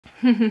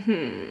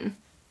I've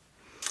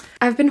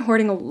been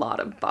hoarding a lot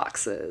of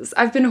boxes.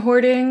 I've been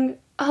hoarding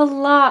a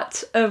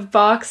lot of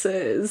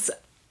boxes.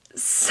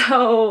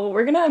 So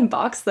we're gonna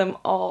unbox them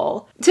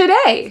all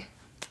today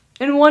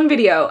in one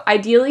video.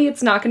 Ideally,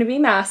 it's not gonna be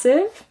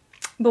massive,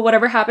 but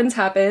whatever happens,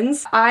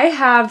 happens. I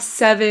have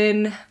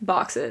 7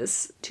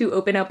 boxes to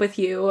open up with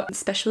you.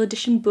 Special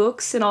edition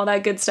books and all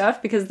that good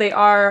stuff, because they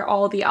are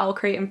all the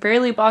Owlcrate and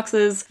Fairyloot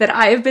boxes that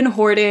I have been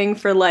hoarding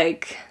for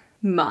like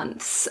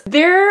months.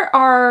 There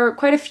are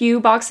quite a few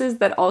boxes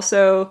that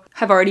also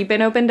have already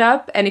been opened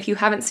up, and if you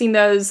haven't seen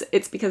those,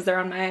 it's because they're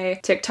on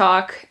my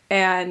TikTok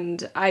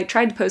and I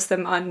tried to post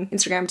them on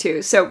Instagram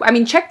too. So I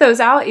mean, check those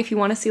out if you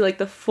want to see like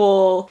the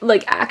full,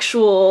 like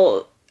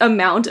actual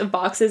amount of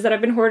boxes that I've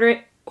been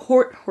hoarding,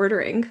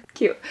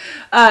 cute,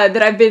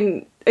 that I've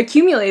been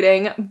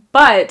accumulating.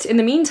 But in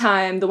the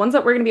meantime, the ones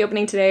that we're going to be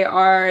opening today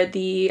are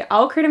the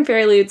Owlcrate and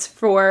Fairyloots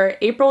for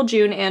April,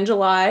 June, and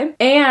July,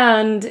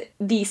 and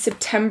the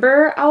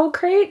September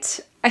Owlcrate.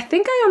 I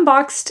think I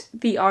unboxed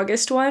the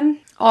August one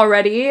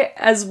already,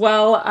 as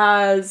well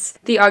as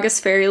the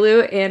August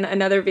Fairyloot in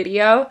another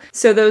video.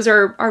 So those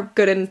are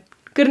good and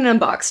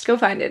unboxed. Go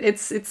find it.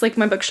 It's like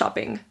my book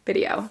shopping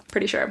video,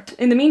 pretty sure.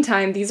 In the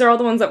meantime, these are all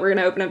the ones that we're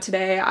gonna open up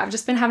today. I've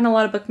just been having a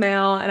lot of book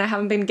mail and I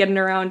haven't been getting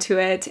around to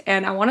it,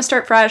 and I want to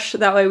start fresh.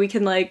 That way we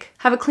can like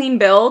have a clean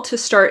bill to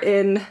start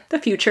in the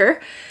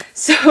future.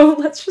 So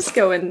let's just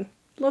go and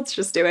let's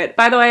just do it.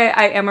 By the way,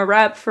 I am a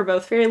rep for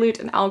both Fairyloot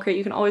and Owlcrate.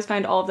 You can always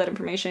find all of that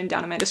information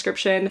down in my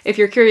description. If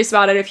you're curious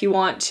about it, if you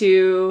want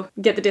to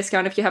get the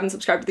discount, if you haven't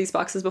subscribed to these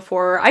boxes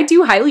before, I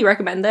do highly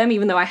recommend them,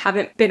 even though I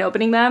haven't been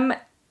opening them.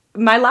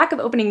 My lack of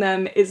opening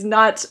them is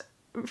not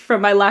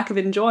from my lack of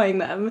enjoying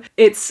them.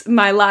 It's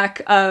my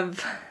lack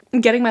of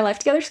getting my life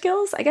together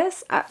skills, I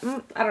guess. I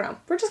don't know.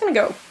 We're just gonna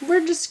go.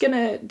 We're just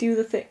gonna do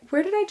the thing.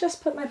 Where did I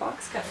just put my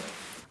box cutter?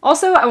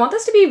 Also, I want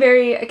this to be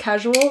very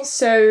casual,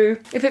 so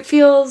if it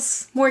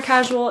feels more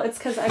casual, it's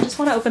because I just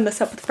want to open this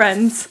up with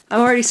friends.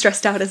 I'm already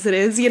stressed out as it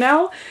is, you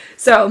know?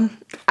 So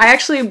I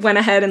actually went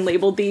ahead and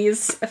labeled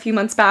these a few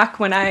months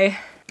back when I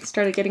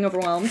started getting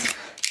overwhelmed.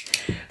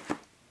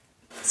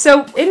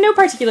 So in no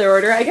particular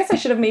order, I guess I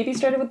should have maybe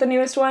started with the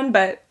newest one,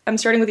 but I'm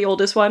starting with the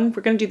oldest one.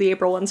 We're gonna do the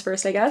April ones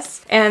first, I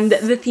guess. And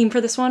the theme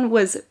for this one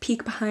was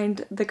peek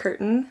behind the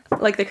curtain,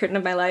 like the curtain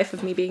of my life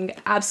of me being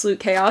absolute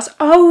chaos.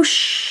 Oh,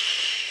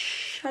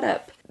 shut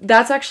up.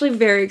 That's actually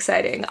very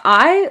exciting.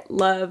 I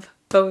love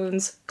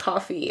Bones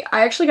coffee.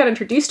 I actually got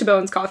introduced to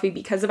Bones coffee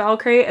because of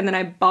Owlcrate, and then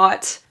I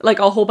bought like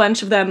a whole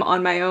bunch of them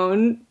on my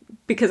own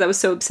because I was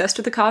so obsessed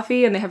with the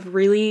coffee, and they have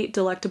really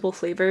delectable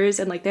flavors,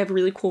 and like they have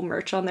really cool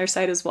merch on their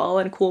site as well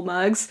and cool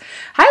mugs.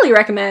 Highly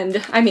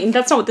recommend. I mean,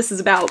 that's not what this is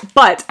about,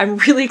 but I'm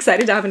really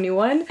excited to have a new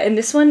one. And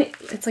this one,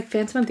 it's like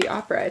Phantom of the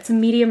Opera. It's a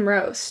medium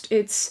roast.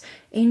 It's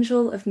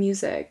Angel of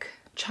Music,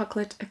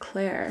 chocolate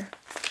eclair.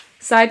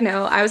 Side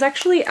note, I was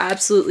actually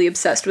absolutely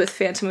obsessed with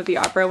Phantom of the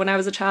Opera when I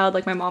was a child.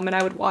 Like my mom and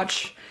I would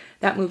watch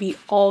that movie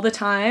all the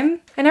time.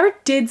 I never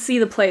did see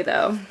the play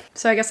though,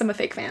 so I guess I'm a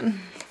fake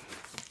fan.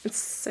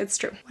 It's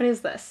true. What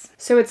is this?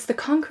 So it's The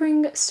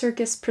Conquering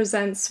Circus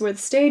Presents, where the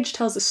stage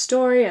tells a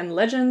story and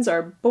legends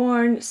are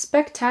born.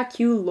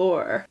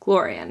 Spectacular.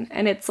 Glorian.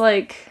 And it's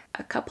like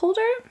a cup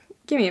holder?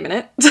 Give me a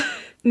minute.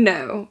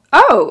 No.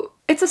 Oh,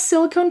 it's a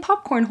silicone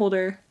popcorn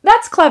holder.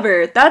 That's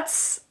clever.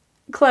 That's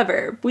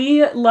clever.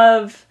 We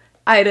love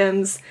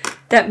items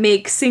that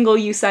make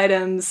single-use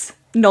items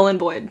null and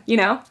void, you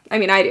know? I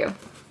mean, I do.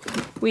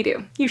 We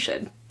do. You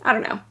should. I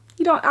don't know.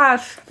 You don't, I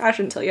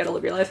shouldn't tell you how to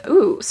live your life.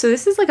 Ooh, so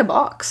this is like a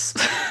box.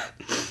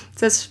 It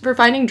says, for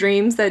finding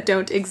dreams that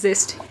don't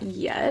exist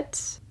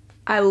yet.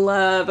 I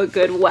love a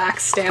good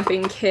wax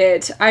stamping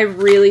kit. I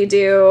really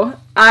do.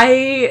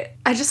 I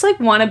just like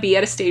want to be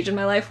at a stage in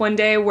my life one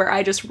day where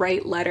I just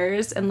write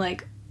letters and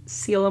like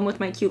seal them with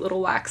my cute little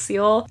wax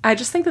seal. I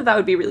just think that that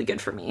would be really good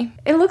for me.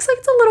 It looks like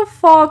it's a little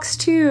fox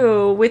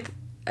too, with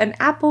an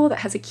apple that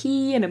has a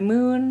key and a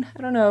moon.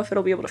 I don't know if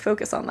it'll be able to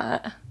focus on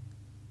that.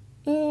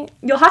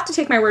 You'll have to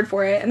take my word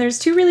for it. And there's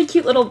 2 really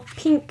cute little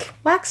pink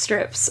wax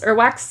strips, or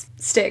wax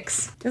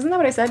sticks. Isn't that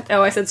what I said?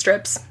 Oh, I said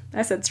strips.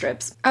 I said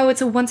strips. Oh,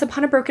 it's a Once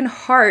Upon a Broken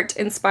Heart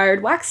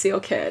inspired wax seal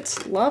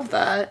kit. Love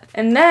that.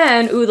 And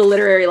then, ooh, the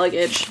literary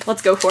luggage.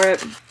 Let's go for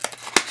it.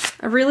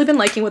 I've really been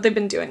liking what they've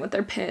been doing with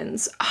their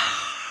pins.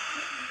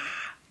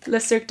 Le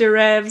Cirque de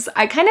Rêves.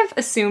 I kind of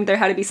assumed there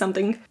had to be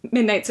something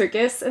Midnight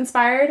Circus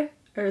inspired.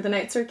 Or the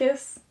Night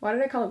Circus? Why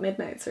did I call it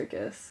Midnight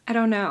Circus? I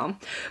don't know.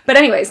 But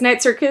anyways,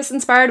 Night Circus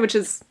inspired, which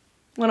is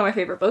one of my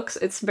favorite books.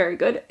 It's very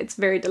good. It's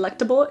very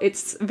delectable.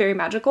 It's very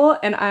magical.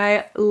 And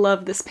I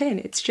love this pin.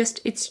 It's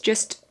just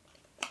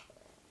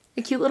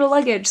a cute little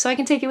luggage, so I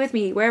can take it with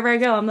me wherever I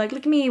go. I'm like,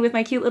 look at me with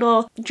my cute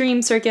little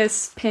Dream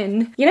Circus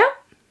pin, you know?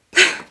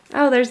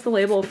 Oh, there's the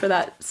label for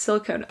that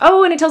silicone.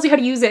 Oh, and it tells you how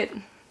to use it.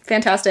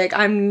 Fantastic.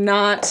 I'm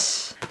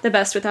not the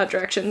best without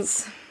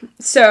directions.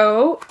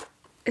 So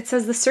it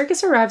says the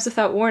circus arrives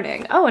without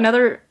warning. Oh,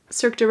 another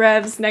Cirque de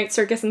Rêves Night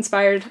Circus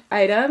inspired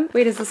item.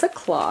 Wait, is this a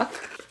clock?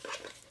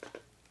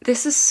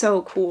 This is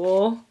so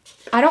cool.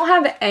 I don't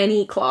have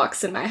any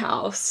clocks in my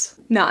house.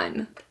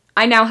 None.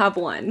 I now have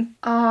one.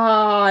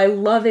 Ah, I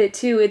love it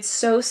too. It's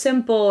so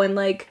simple and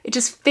like it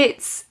just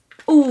fits.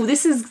 Oh,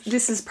 this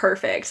is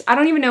perfect. I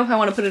don't even know if I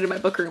want to put it in my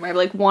book room. I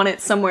like want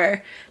it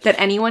somewhere that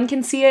anyone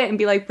can see it and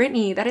be like,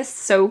 Brittany, that is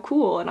so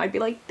cool. And I'd be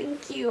like,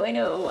 thank you, I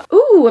know.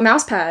 Ooh, a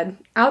mouse pad.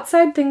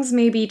 Outside things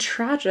may be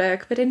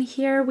tragic, but in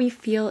here we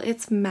feel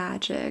it's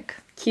magic.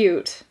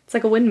 Cute. It's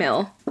like a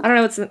windmill. I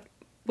don't know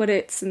what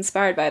it's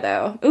inspired by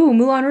though. Ooh,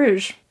 Moulin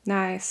Rouge.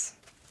 Nice.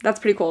 That's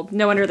pretty cool.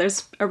 No wonder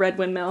there's a red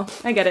windmill.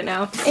 I get it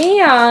now.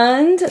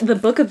 And the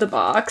book of the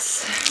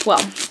box.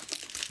 Well,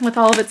 with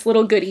all of its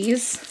little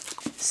goodies.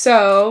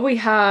 So we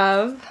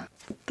have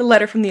the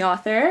letter from the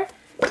author,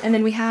 and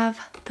then we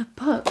have the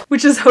book,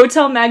 which is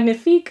Hotel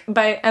Magnifique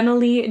by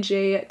Emily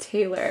J.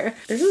 Taylor.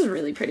 This is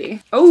really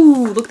pretty.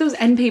 Oh, look at those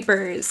end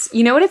papers.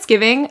 You know what it's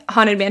giving?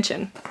 Haunted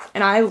Mansion.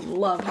 And I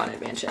love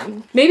Haunted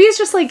Mansion. Maybe it's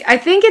just like, I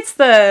think it's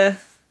the,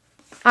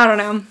 I don't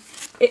know.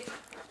 It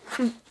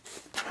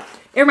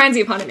reminds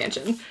me of Haunted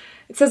Mansion.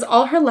 It says,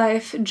 all her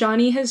life,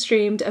 Johnny has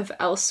dreamed of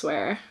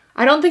elsewhere.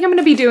 I don't think I'm going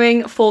to be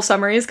doing full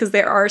summaries because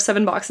there are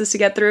 7 boxes to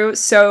get through,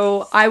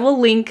 so I will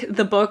link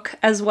the book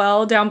as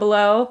well down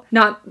below.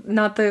 Not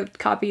the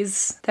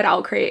copies that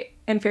Owlcrate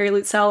and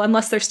Fairyloot sell,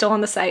 unless they're still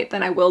on the site,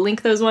 then I will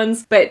link those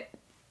ones. But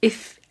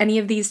if any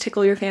of these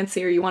tickle your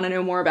fancy or you want to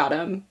know more about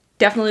them,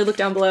 definitely look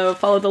down below,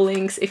 follow the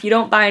links. If you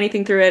don't buy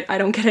anything through it, I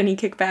don't get any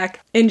kickback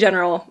in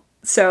general,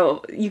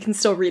 so you can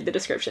still read the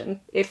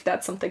description if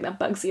that's something that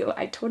bugs you.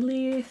 I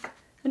totally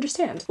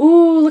understand.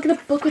 Ooh, look at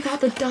the book without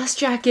the dust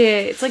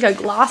jacket. It's like a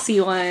glossy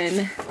one.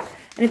 And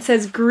it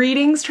says,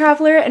 Greetings,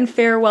 Traveler, and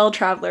Farewell,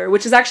 Traveler,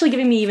 which is actually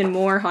giving me even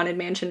more Haunted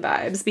Mansion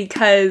vibes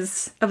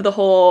because of the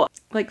whole,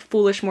 like,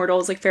 foolish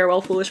mortals, like, farewell,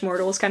 foolish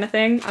mortals kind of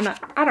thing.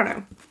 I don't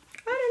know.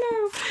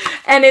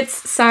 And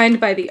it's signed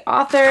by the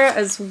author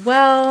as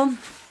well.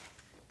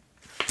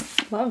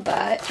 Love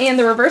that. And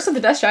the reverse of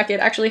the dust jacket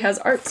actually has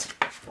art.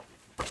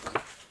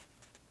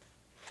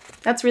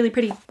 That's really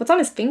pretty. What's on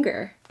his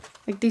finger?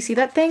 Like, do you see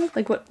that thing?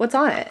 Like, what's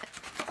on it?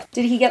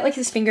 Did he get, like,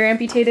 his finger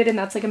amputated and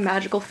that's, like, a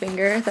magical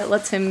finger that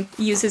lets him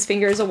use his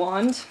finger as a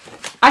wand?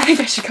 I think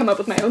I should come up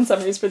with my own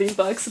summaries for these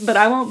books, but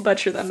I won't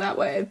butcher them that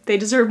way. They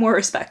deserve more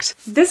respect.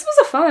 This was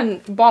a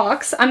fun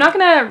box. I'm not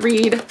gonna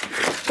read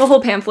the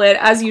whole pamphlet.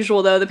 As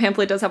usual, though, the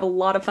pamphlet does have a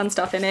lot of fun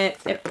stuff in it.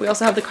 We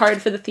also have the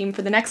card for the theme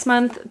for the next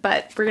month,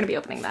 but we're gonna be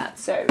opening that,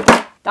 so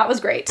that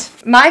was great.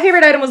 My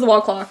favorite item was the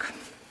wall clock.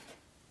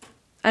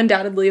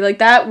 Undoubtedly. Like,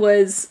 that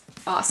was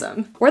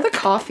awesome. Or the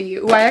coffee.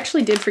 Ooh, I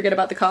actually did forget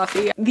about the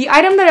coffee. The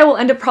item that I will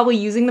end up probably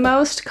using the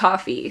most,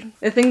 coffee.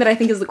 The thing that I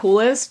think is the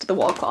coolest, the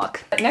wall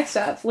clock. Next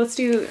up, let's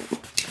do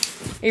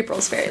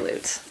April's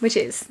Fairyloot, which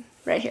is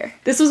right here.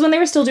 This was when they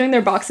were still doing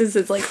their boxes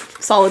as like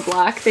solid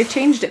black. They've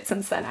changed it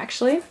since then,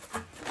 actually.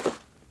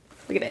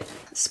 Look at it.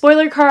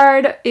 Spoiler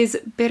card is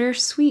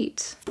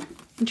bittersweet.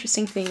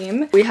 Interesting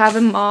theme. We have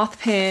a moth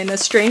pin, a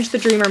Strange the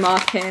Dreamer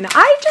moth pin.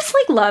 I just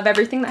like love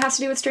everything that has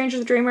to do with Strange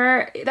the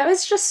Dreamer. That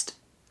was just,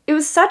 it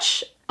was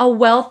such a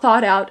well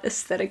thought out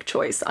aesthetic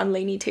choice on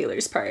Laini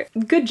Taylor's part.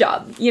 Good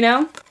job, you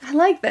know? I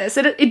like this.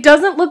 It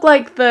doesn't look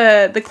like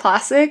the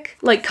classic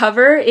like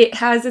cover. It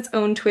has its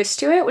own twist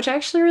to it, which I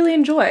actually really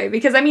enjoy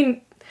because I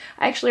mean,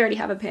 I actually already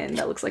have a pin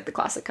that looks like the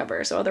classic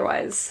cover, so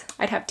otherwise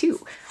I'd have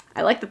 2.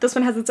 I like that this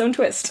one has its own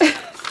twist.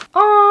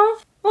 Aw,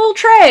 little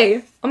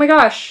tray. Oh my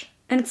gosh.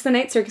 And it's the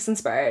Night Circus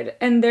inspired.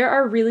 And there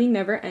are really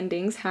never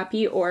endings,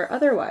 happy or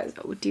otherwise.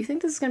 Oh, do you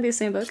think this is gonna be the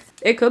same book?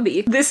 It could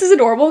be. This is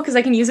adorable because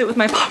I can use it with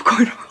my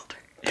popcorn holder.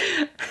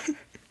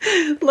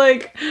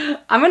 Like,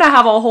 I'm gonna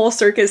have a whole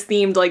circus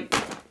themed like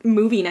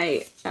movie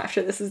night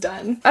after this is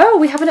done. Oh,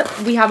 we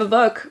have a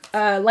book,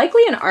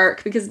 likely an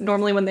ARC, because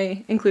normally when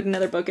they include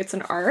another book, it's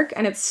an ARC,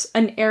 and it's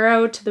An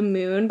Arrow to the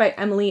Moon by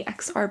Emily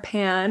X.R.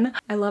 Pan.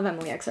 I love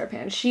Emily X.R.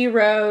 Pan. She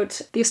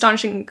wrote The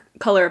Astonishing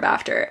Color of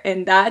After,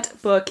 and that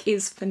book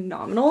is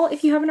phenomenal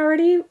if you haven't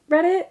already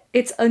read it.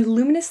 It's a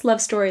luminous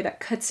love story that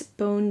cuts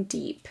bone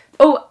deep.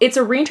 Oh, it's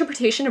a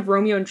reinterpretation of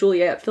Romeo and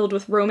Juliet filled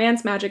with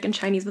romance, magic, and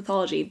Chinese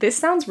mythology. This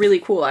sounds really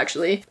cool,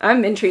 actually.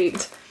 I'm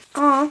intrigued.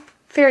 Aw,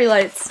 fairy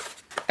lights.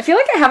 I feel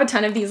like I have a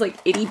ton of these like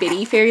itty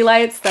bitty fairy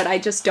lights that I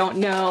just don't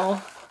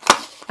know.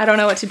 I don't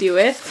know what to do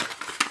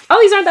with. Oh,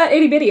 these aren't that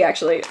itty bitty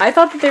actually. I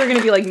thought that they were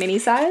gonna be like mini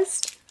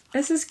sized.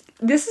 This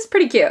is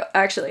pretty cute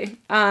actually.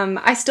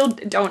 I still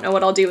don't know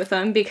what I'll do with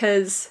them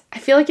because I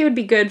feel like it would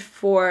be good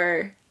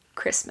for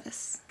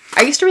Christmas.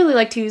 I used to really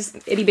like to use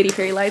itty bitty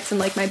fairy lights in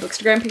like my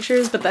Bookstagram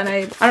pictures, but then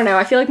I don't know,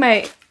 I feel like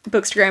my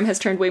Bookstagram has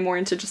turned way more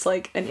into just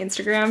like an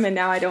Instagram and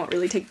now I don't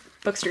really take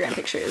Bookstagram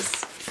pictures.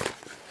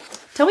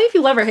 Tell me if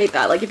you love or hate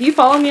that. Like, if you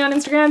follow me on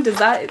Instagram, does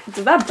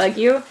that bug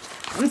you?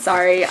 I'm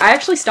sorry. I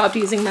actually stopped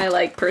using my,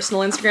 like,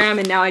 personal Instagram,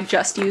 and now I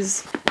just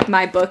use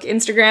my book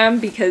Instagram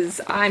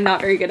because I'm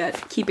not very good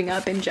at keeping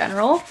up in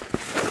general.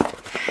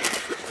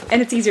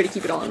 And it's easier to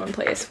keep it all in one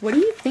place. What do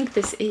you think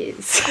this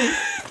is?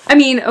 I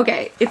mean,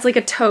 okay, it's like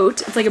a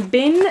tote. It's like a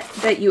bin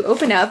that you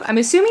open up. I'm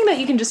assuming that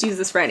you can just use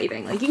this for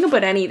anything. Like, you can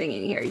put anything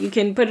in here. You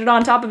can put it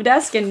on top of a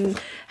desk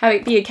and have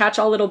it be a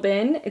catch-all little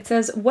bin. It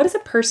says, what is a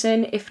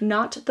person if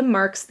not the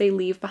marks they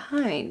leave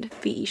behind?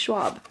 V.E.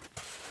 Schwab.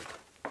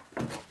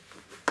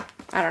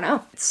 I don't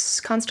know. It's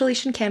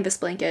Constellation Canvas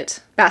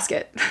Blanket.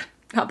 Basket,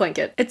 not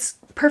blanket. It's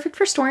perfect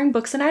for storing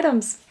books and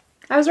items.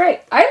 I was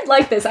right. I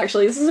like this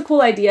actually. This is a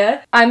cool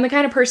idea. I'm the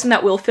kind of person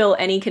that will fill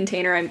any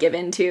container I'm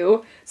given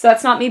to. So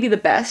that's not maybe the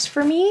best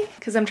for me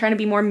because I'm trying to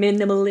be more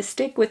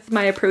minimalistic with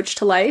my approach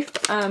to life.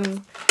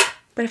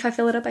 But if I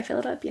fill it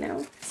up, you know.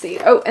 Let's see.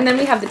 Oh, and then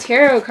we have the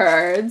tarot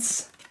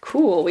cards.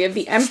 Cool. We have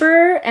the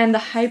Emperor and the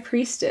High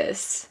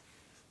Priestess.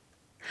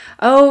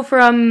 Oh,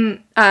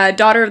 from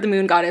Daughter of the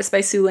Moon Goddess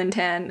by Su Lin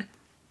Tan.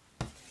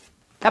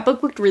 That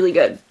book looked really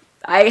good.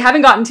 I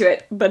haven't gotten to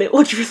it, but it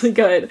looked really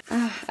good.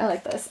 I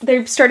like this.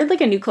 They started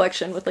like a new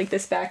collection with like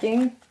this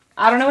backing.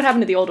 I don't know what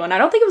happened to the old one. I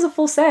don't think it was a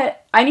full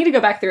set. I need to go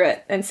back through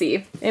it and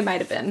see. It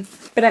might have been.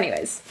 But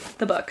anyways,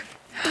 the book.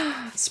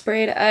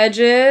 Sprayed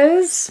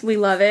edges. We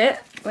love it.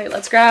 Wait,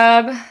 let's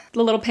grab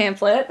the little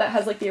pamphlet that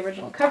has like the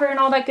original cover and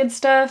all that good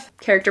stuff.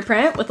 Character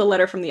print with a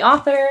letter from the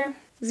author.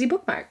 Z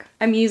bookmark.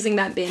 I'm using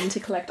that bin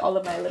to collect all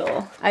of my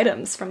little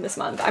items from this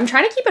month. I'm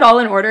trying to keep it all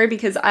in order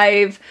because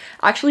I've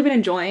actually been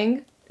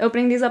enjoying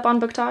opening these up on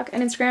Book Talk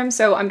and Instagram,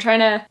 so I'm trying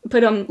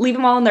to leave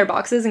them all in their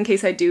boxes in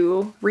case I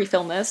do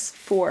refilm this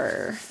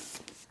for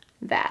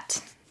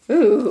that.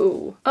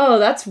 Ooh, oh,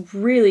 that's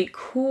really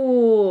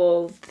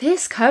cool.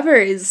 This cover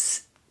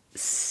is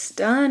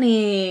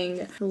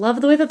stunning. I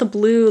love the way that the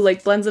blue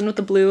like blends in with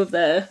the blue of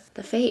the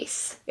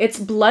face. It's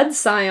Blood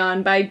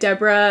Scion by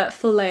Deborah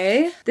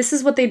Fillet. This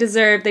is what they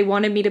deserve. They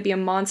wanted me to be a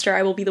monster.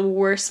 I will be the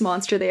worst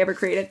monster they ever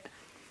created.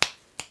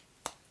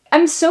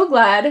 I'm so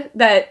glad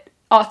that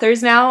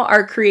authors now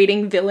are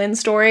creating villain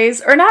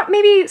stories, or not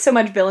maybe so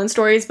much villain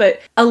stories,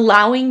 but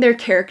allowing their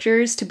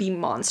characters to be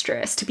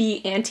monstrous, to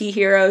be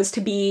anti-heroes,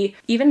 to be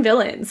even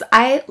villains.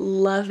 I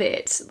love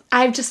it.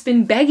 I've just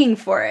been begging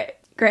for it.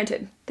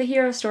 Granted, the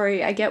hero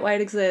story, I get why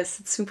it exists.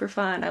 It's super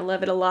fun. I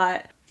love it a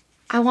lot.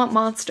 I want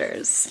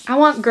monsters. I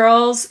want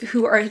girls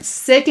who are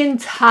sick and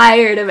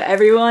tired of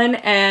everyone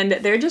and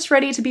they're just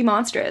ready to be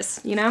monstrous,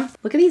 you know?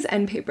 Look at these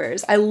end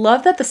papers. I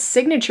love that the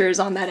signature is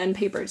on that end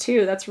paper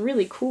too. That's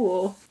really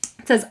cool.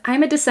 It says,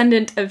 I'm a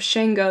descendant of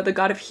Shango, the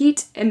god of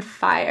heat and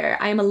fire.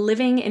 I am a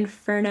living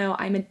inferno.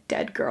 I'm a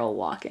dead girl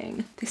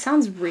walking. This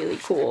sounds really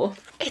cool.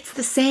 It's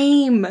the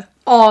same.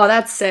 Oh,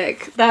 that's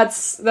sick.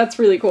 That's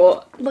really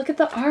cool. Look at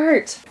the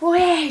art.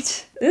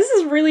 Wait, this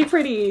is really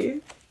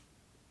pretty.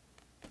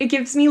 It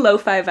gives me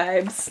lo-fi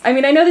vibes. I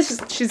mean, I know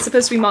she's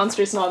supposed to be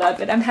monstrous and all that,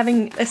 but I'm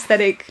having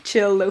aesthetic,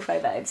 chill, lo-fi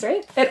vibes,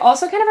 right? It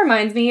also kind of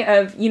reminds me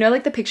of, you know,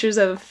 like the pictures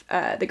of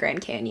the Grand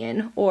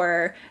Canyon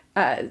or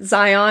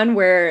Zion,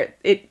 where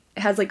it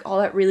has like all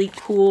that really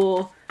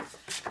cool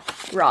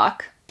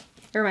rock.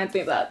 It reminds me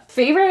of that.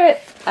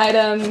 Favorite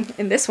item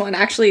in this one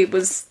actually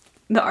was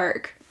the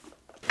Ark.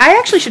 I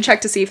actually should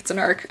check to see if it's an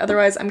Ark.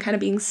 Otherwise, I'm kind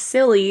of being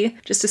silly,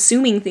 just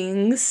assuming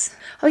things.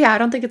 Oh yeah, I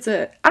don't think it's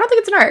an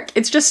Ark.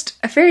 It's just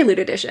a Fairyloot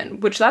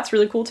edition, which that's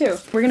really cool too.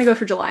 We're gonna go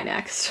for July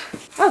next.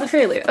 Oh, the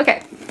Fairyloot.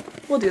 Okay,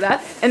 we'll do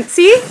that. And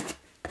see?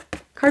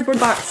 Cardboard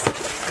box.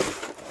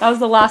 That was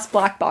the last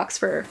black box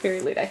for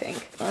Fairyloot, I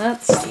think.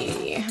 Let's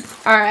see.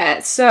 All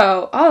right,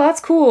 so, oh,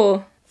 that's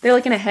cool. They're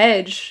like in a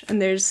hedge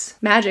and there's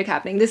magic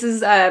happening. This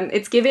is,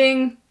 it's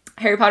giving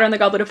Harry Potter and the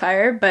Goblet of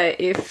Fire, but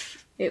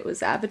if it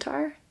was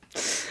Avatar?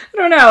 I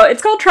don't know.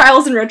 It's called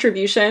Trials and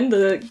Retribution,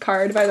 the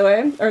card, by the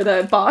way, or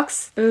the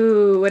box.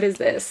 Ooh, what is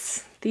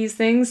this? These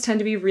things tend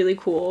to be really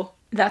cool.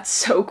 That's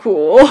so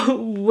cool.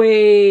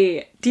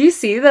 Wait, do you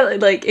see that,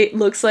 like, it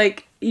looks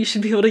like you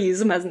should be able to use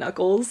them as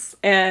knuckles,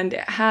 and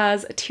it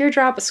has a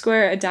teardrop, a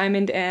square, a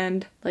diamond,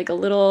 and like a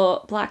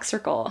little black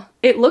circle.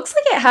 It looks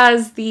like it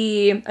has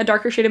a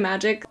darker shade of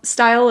magic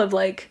style of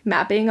like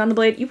mapping on the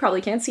blade. You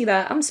probably can't see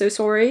that. I'm so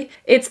sorry.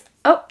 It's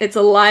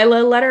a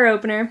Lila letter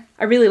opener.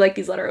 I really like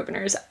these letter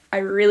openers. I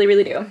really,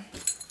 really do.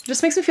 It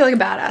just makes me feel like a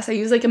badass. I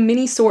use like a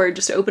mini sword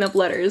just to open up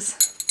letters.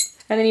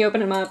 And then you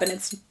open them up and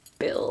it's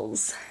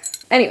bills.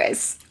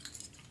 Anyways.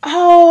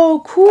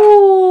 Oh,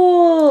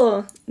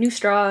 cool! New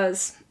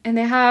straws. And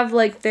they have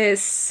like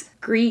this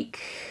Greek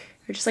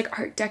or just like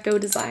Art Deco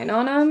design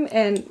on them.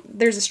 And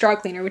there's a straw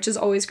cleaner, which is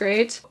always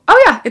great.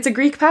 Oh yeah, it's a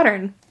Greek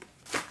pattern.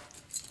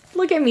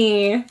 Look at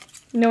me.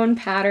 Knowing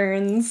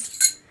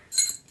patterns.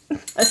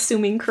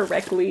 Assuming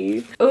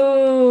correctly.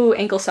 Oh,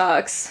 ankle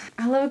socks.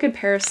 I love a good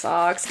pair of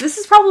socks. This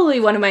is probably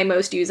one of my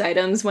most used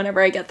items whenever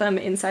I get them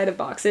inside of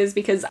boxes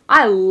because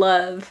I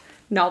love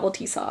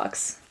novelty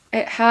socks.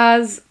 It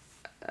has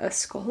a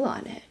skull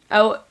on it.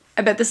 Oh,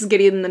 I bet this is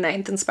Gideon the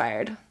Ninth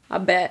inspired. I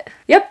bet.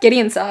 Yep,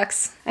 Gideon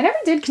socks. I never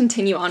did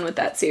continue on with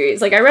that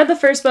series. Like, I read the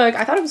first book,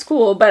 I thought it was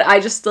cool, but I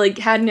just like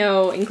had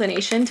no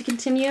inclination to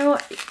continue.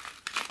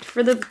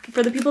 For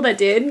the people that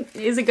did,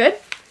 is it good?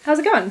 How's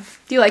it going?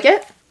 Do you like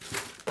it?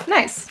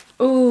 Nice.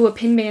 Ooh, a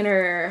pin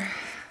banner.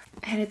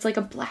 And it's like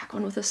a black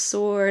one with a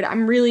sword.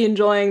 I'm really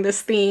enjoying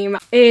this theme.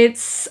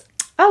 It's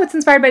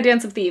inspired by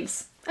Dance of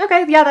Thieves.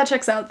 Okay, yeah, that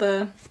checks out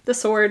the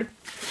sword.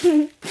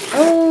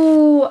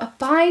 Oh, a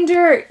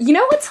binder. You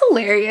know what's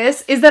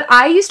hilarious is that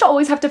I used to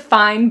always have to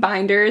find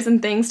binders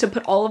and things to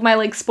put all of my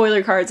like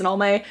spoiler cards and all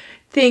my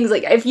things.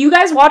 Like, if you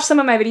guys watch some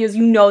of my videos,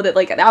 you know that,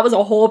 like, that was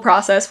a whole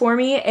process for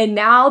me, and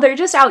now they're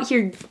just out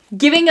here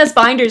giving us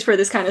binders for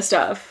this kind of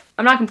stuff.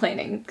 I'm not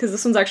complaining, because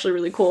this one's actually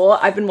really cool.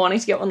 I've been wanting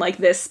to get one like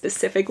this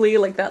specifically,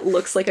 like that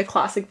looks like a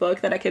classic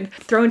book that I could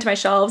throw into my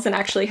shelves and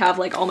actually have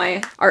like all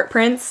my art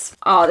prints.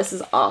 Oh, this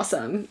is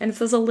awesome. And it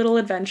says a little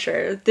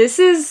adventure. This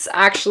is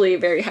actually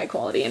very high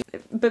quality.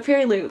 But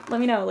Fairyloot, let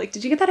me know, like,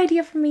 did you get that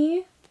idea from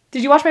me?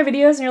 Did you watch my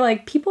videos and you're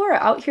like, people are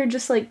out here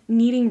just like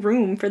needing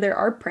room for their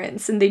art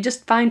prints and they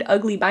just find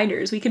ugly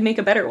binders. We could make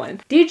a better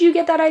one. Did you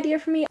get that idea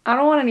from me? I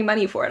don't want any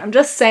money for it. I'm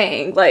just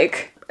saying,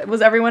 like,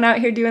 was everyone out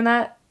here doing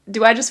that?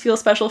 Do I just feel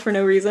special for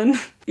no reason?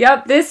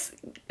 Yep, this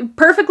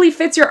perfectly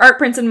fits your art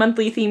prints and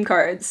monthly theme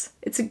cards.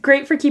 It's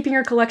great for keeping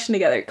your collection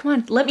together. Come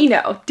on, let me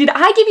know. Did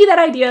I give you that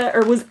idea,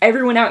 or was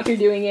everyone out here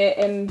doing it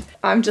and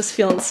I'm just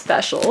feeling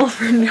special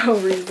for no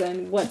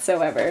reason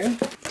whatsoever?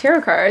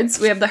 Tarot cards,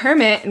 we have the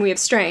Hermit and we have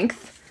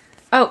Strength.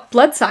 Oh,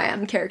 Blood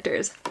Scion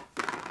characters.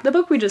 The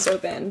book we just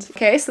opened.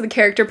 Okay, so the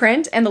character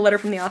print and the letter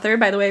from the author.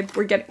 By the way,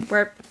 we're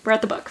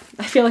at the book.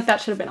 I feel like that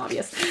should have been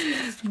obvious,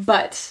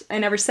 but I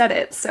never said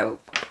it, so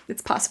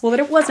it's possible that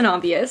it wasn't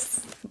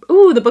obvious.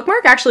 Ooh, the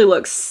bookmark actually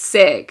looks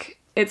sick.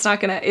 It's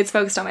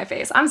focused on my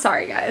face. I'm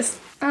sorry, guys.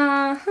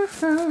 I'm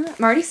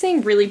already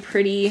seeing really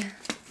pretty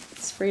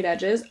sprayed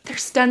edges. They're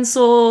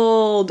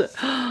stenciled.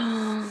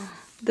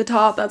 The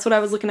top, that's what I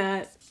was looking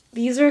at.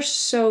 These are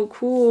so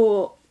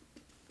cool.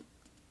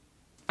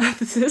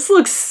 This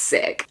looks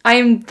sick. I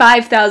am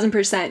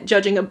 5,000%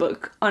 judging a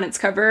book on its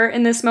cover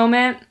in this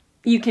moment.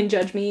 You can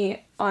judge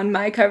me on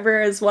my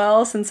cover as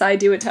well, since I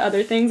do it to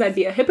other things. I'd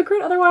be a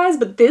hypocrite otherwise,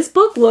 but this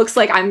book looks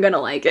like I'm gonna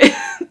like it.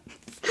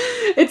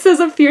 It says,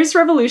 a fierce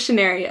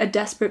revolutionary, a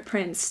desperate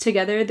prince.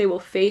 Together they will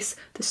face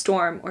the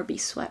storm or be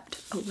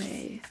swept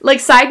away. Like,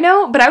 side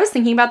note, but I was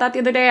thinking about that the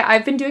other day.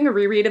 I've been doing a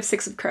reread of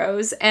Six of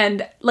Crows,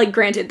 and like,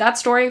 granted, that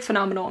story,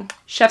 phenomenal.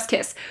 Chef's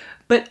kiss.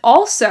 But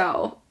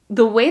also,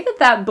 the way that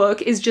that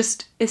book is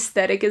just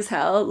aesthetic as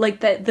hell,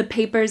 like the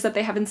papers that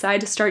they have inside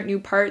to start new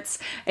parts,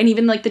 and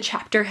even like the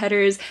chapter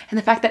headers, and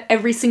the fact that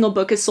every single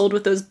book is sold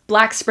with those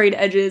black sprayed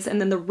edges and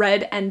then the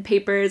red end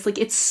papers, like,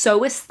 it's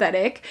so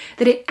aesthetic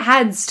that it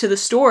adds to the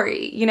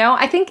story, you know?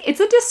 I think it's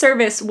a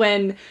disservice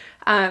when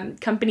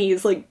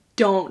companies like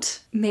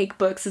don't make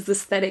books as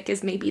aesthetic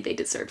as maybe they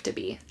deserve to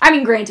be. I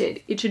mean,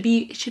 granted, it should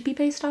be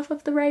based off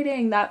of the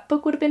writing. That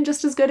book would have been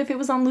just as good if it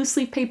was on loose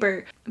leaf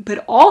paper.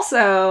 But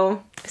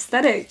also,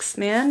 aesthetics,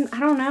 man. I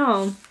don't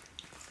know.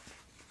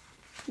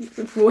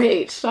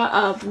 Wait, shut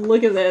up.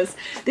 Look at this.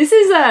 This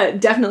is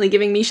definitely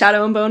giving me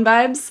Shadow and Bone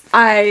vibes.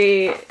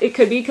 It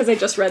could be because I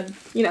just read,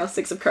 you know,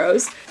 Six of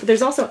Crows. But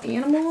there's also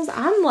animals.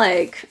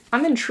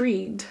 I'm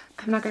intrigued.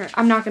 I'm not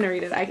gonna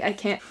read it. I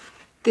can't.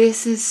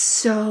 This is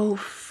so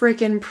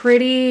freaking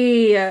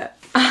pretty.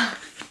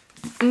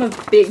 I'm a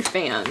big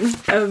fan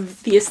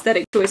of the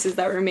aesthetic choices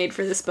that were made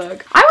for this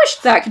book. I wish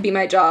that could be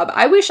my job.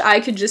 I wish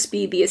I could just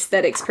be the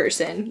aesthetics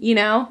person, you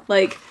know?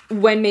 Like,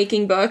 when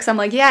making books, I'm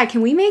like, yeah,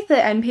 can we make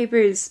the end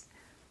papers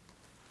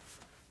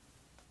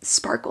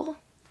sparkle?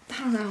 I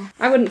don't know.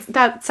 I wouldn't,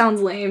 that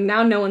sounds lame.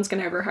 Now no one's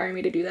gonna ever hire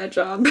me to do that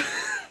job.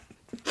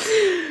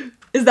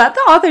 Is that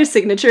the author's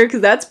signature?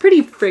 Because that's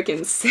pretty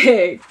freaking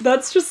sick.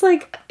 That's just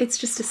like, it's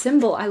just a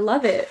symbol. I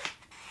love it.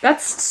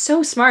 That's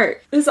so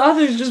smart. This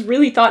author's just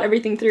really thought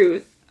everything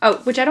through. Oh,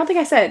 which I don't think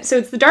I said. So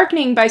it's The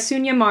Darkening by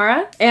Sunya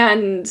Mara,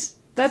 and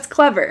that's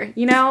clever.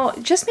 You know,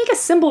 just make a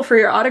symbol for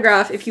your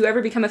autograph if you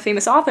ever become a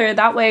famous author.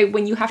 That way,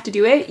 when you have to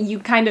do it, you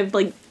kind of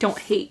like don't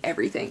hate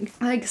everything.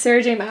 Like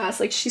Sarah J. Maas,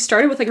 like she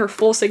started with like her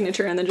full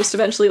signature and then just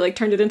eventually like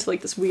turned it into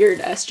like this weird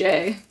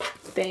SJ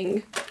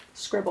thing.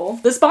 Scribble.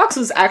 This box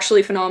was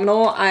actually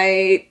phenomenal.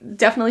 I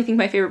definitely think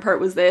my favorite part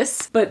was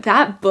this, but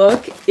that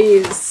book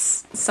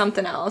is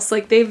something else.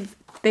 Like they've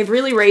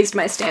really raised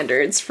my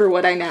standards for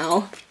what I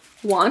now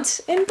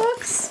want in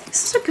books.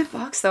 This is a good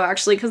box though,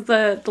 actually, because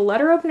the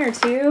letter opener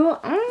too,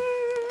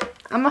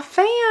 I'm a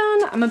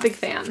fan. I'm a big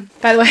fan.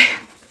 By the way,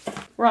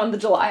 we're on the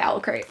July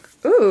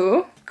Owlcrate.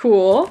 Ooh,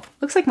 cool.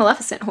 Looks like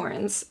Maleficent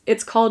horns.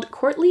 It's called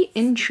Courtly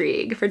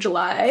Intrigue for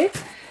July.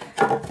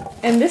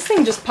 And this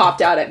thing just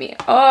popped out at me.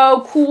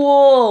 Oh,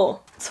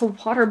 cool. It's a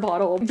water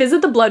bottle.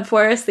 Visit the Blood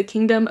Forest, the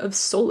Kingdom of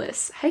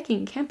Solace.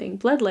 Hiking, camping,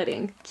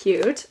 bloodletting.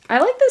 Cute. I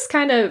like this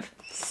kind of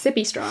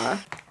sippy straw.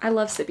 I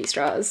love sippy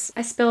straws.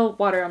 I spill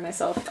water on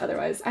myself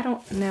otherwise. I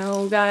don't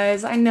know,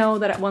 guys. I know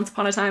that at once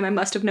upon a time I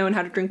must have known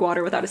how to drink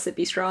water without a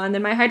sippy straw, and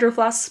then my Hydro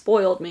Flask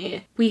spoiled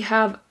me. We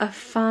have a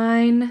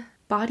Fine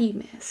Body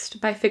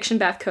Mist by Fiction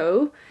Bath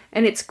Co.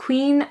 And it's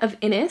Queen of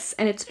Innis,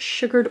 and it's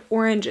sugared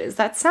oranges.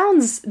 That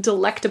sounds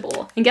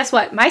delectable. And guess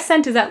what? My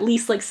scent is at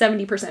least like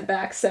 70%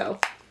 back, so.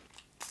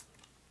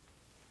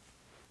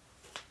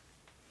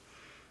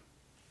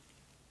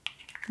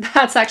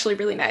 That's actually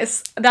really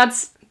nice.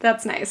 That's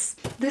nice.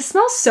 This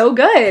smells so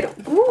good.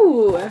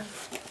 Ooh,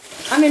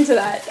 I'm into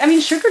that. I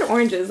mean, sugared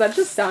oranges, that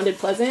just sounded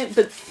pleasant,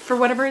 but for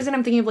whatever reason,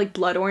 I'm thinking of like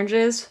blood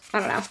oranges. I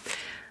don't know.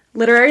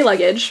 Literary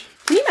luggage.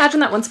 Can you imagine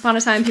that once upon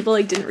a time people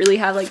like didn't really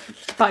have like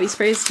body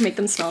sprays to make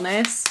them smell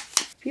nice?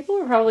 People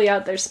are probably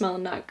out there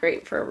smelling not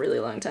great for a really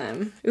long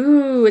time.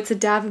 Ooh, it's a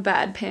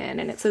Davabad pin,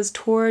 and it says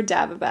Tor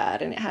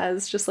Davabad, and it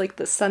has just like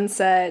the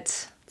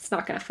sunset. It's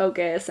not gonna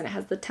focus, and it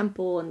has the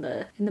temple and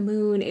the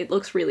moon. It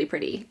looks really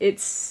pretty. It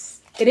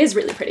is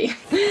really pretty.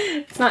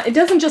 It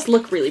doesn't just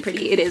look really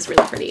pretty, it is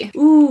really pretty.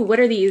 Ooh, what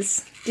are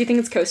these? Do you think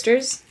it's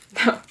coasters?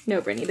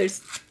 No, Brittany,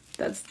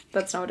 that's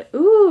not what it,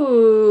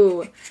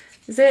 ooh.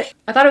 Is it?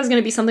 I thought it was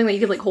gonna be something that you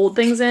could like hold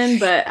things in,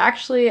 but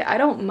actually I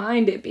don't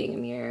mind it being a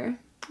mirror.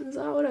 Is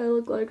that what I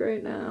look like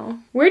right now?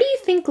 Where do you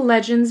think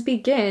legends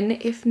begin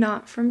if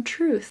not from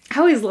truth? I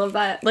always love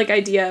that like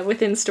idea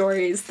within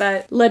stories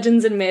that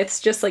legends and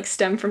myths just like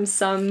stem from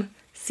some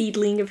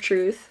seedling of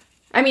truth.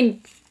 I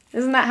mean,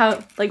 isn't that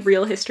how like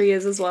real history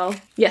is as well?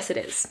 Yes, it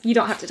is. You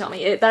don't have to tell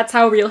me. That's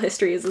how real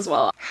history is as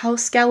well.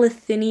 House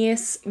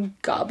Galathinius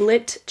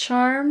goblet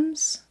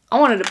charms. I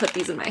wanted to put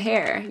these in my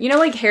hair. You know,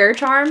 like hair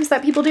charms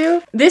that people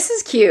do? This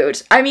is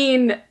cute. I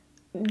mean,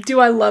 do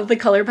I love the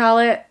color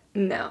palette?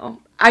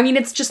 No. I mean,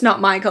 it's just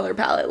not my color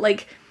palette.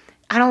 Like,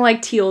 I don't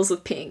like teals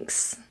with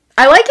pinks.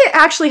 I like it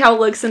actually how it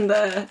looks in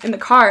the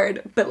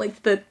card, but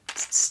like the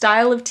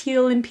style of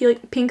teal and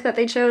pink that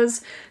they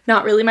chose,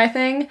 not really my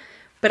thing.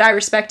 But I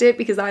respect it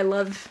because I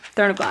love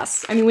Throne of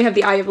Glass. I mean, we have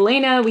the Eye of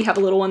Elena, we have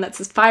a little one that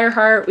says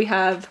Fireheart, we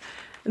have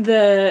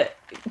the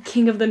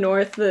King of the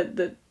North,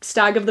 the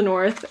Stag of the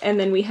North, and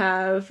then we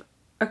have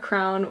a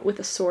crown with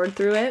a sword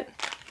through it.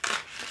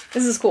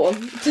 This is cool.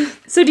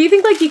 So do you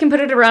think like you can put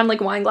it around like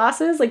wine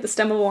glasses, like the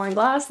stem of a wine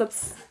glass?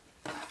 That's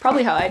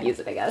probably how I'd use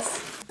it, I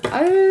guess.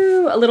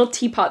 Oh, a little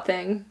teapot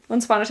thing.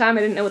 Once upon a time,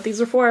 I didn't know what these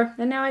were for,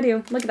 and now I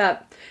do. Look at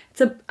that.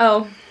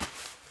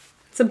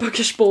 It's a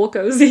bookish bowl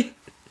cozy.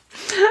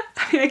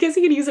 I mean, I guess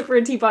you could use it for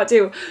a teapot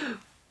too.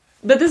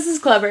 But this is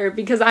clever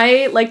because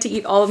I like to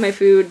eat all of my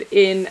food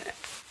in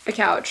a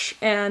couch,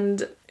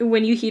 and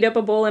when you heat up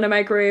a bowl in a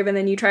microwave and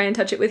then you try and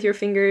touch it with your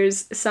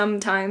fingers,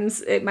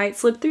 sometimes it might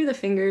slip through the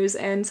fingers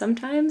and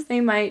sometimes they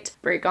might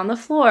break on the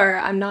floor.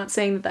 I'm not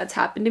saying that that's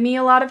happened to me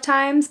a lot of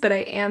times, but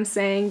I am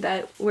saying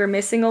that we're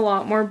missing a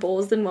lot more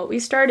bowls than what we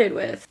started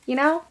with. You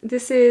know?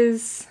 This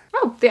is,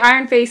 oh, the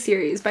Iron Face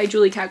series by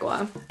Julie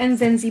Kagawa. And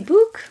Zenzi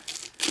Book.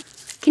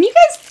 Can you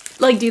guys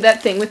like do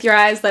that thing with your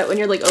eyes that when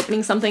you're like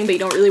opening something but you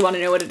don't really want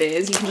to know what it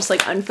is, you can just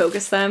like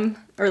unfocus them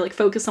or like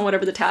focus on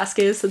whatever the task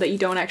is so that you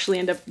don't actually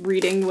end up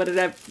reading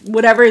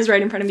whatever is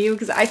right in front of you?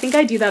 Because I think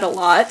I do that a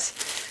lot.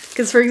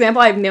 Because for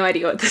example, I have no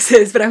idea what this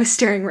is, but I was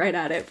staring right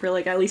at it for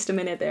like at least a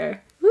minute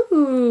there.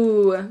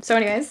 Ooh. So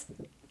anyways,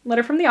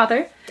 letter from the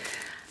author.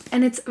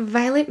 And it's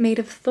Violet Made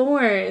of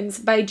Thorns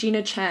by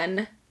Gina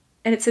Chen.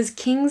 And it says,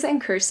 kings and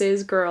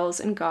curses, girls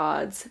and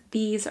gods,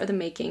 these are the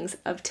makings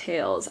of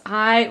tales.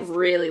 I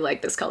really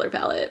like this color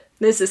palette.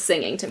 This is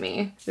singing to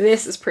me.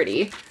 This is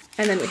pretty.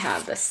 And then we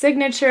have the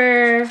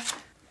signature.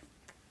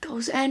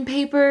 Those end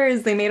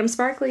papers, they made them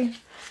sparkly.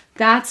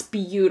 That's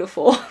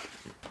beautiful.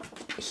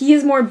 He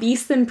is more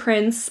beast than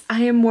prince.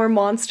 I am more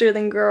monster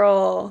than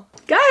girl.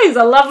 Guys,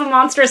 I love a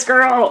monstrous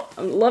girl.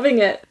 I'm loving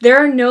it. There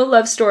are no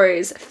love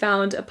stories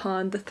found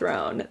upon the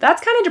throne.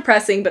 That's kind of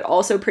depressing, but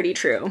also pretty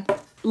true.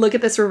 Look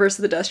at this reverse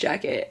of the dust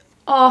jacket.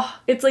 Oh,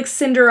 it's like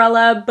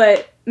Cinderella,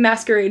 but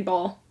masquerade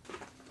ball.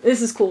 This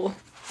is cool.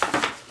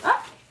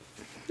 Ah,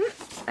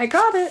 I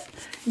got it.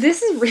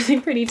 This is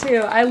really pretty too.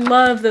 I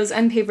love those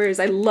end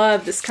papers. I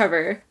love this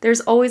cover.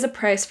 There's always a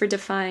price for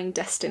defying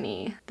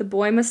destiny. The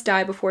boy must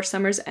die before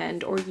summer's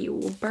end or you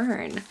will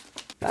burn.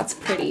 That's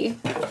pretty.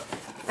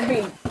 I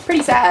mean,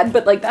 pretty sad,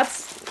 but like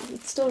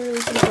it's still a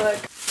really pretty book.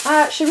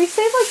 Should we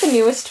save like the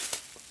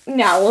newest?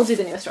 No, we'll do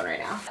the newest one right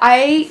now.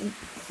 I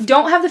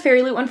don't have the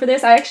Fairyloot one for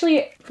this. I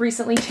actually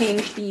recently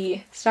changed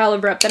the style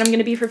of rep that I'm going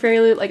to be for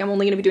Fairyloot. Like I'm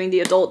only going to be doing the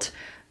adult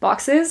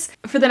boxes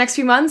for the next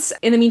few months.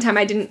 In the meantime,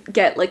 I didn't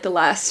get like the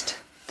last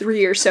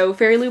 3 or so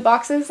Fairyloot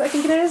boxes, I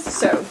think it is.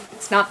 So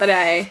it's not that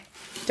I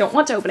don't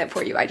want to open it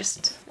for you. I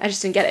just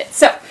didn't get it.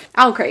 So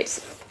Owlcrate,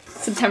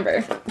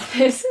 September.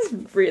 This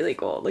is really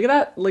cool. Look at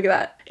that. Look at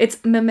that.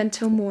 It's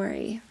Memento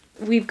Mori.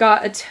 We've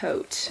got a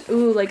tote.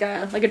 Ooh, like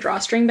a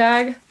drawstring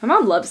bag. My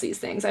mom loves these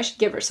things. I should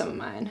give her some of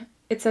mine.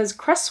 It says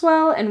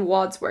Cresswell and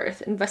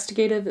Wadsworth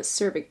Investigative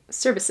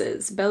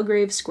Services,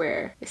 Belgrave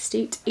Square,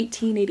 Estate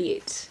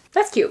 1888.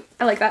 That's cute.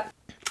 I like that.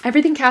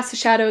 Everything casts a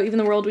shadow, even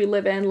the world we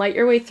live in. Light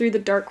your way through the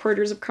dark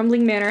corridors of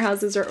crumbling manor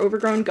houses or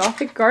overgrown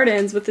Gothic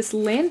gardens with this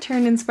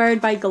lantern inspired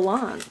by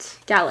Gallant.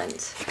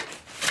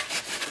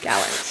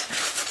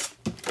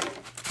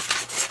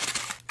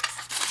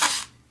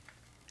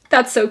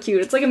 That's so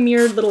cute. It's like a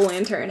mirrored little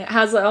lantern. It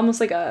has almost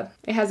like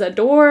it has a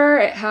door.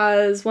 It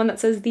has one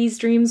that says, these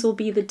dreams will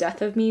be the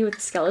death of me with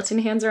the skeleton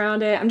hands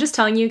around it. I'm just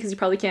telling you because you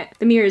probably can't.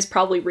 The mirror is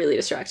probably really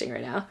distracting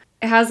right now.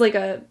 It has like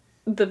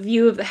the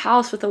view of the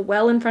house with a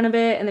well in front of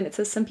it. And then it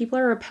says, some people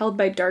are repelled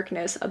by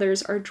darkness.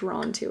 Others are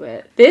drawn to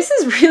it. This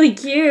is really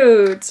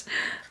cute.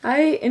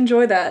 I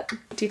enjoy that.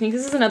 Do you think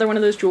this is another one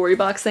of those jewelry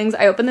box things?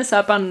 I opened this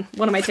up on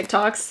one of my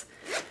TikToks.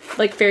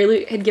 Like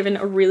Fairyloot had given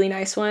a really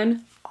nice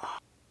one.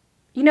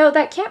 You know,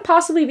 that can't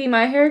possibly be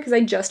my hair because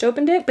I just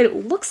opened it, but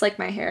it looks like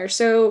my hair,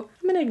 so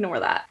I'm gonna ignore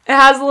that. It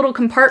has little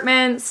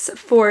compartments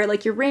for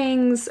like your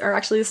rings, or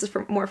actually this is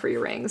more for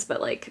your rings,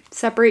 but like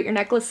separate your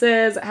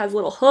necklaces. It has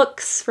little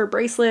hooks for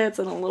bracelets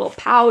and a little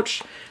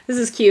pouch. This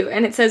is cute.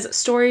 And it says,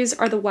 stories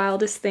are the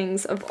wildest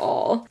things of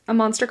all. A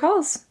monster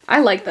calls.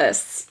 I like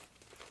this.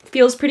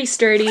 Feels pretty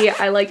sturdy.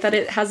 I like that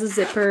it has a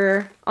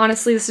zipper.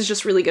 Honestly, this is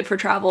just really good for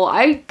travel.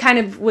 I kind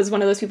of was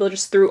one of those people that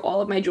just threw all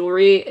of my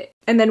jewelry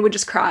and then would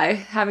just cry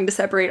having to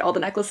separate all the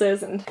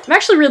necklaces. And I'm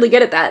actually really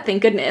good at that,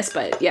 thank goodness.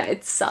 But yeah,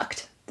 it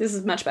sucked. This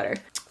is much better.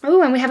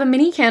 Oh, and we have a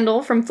mini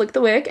candle from Flick the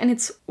Wick, and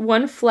it's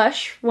one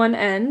flesh, one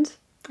end.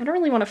 I don't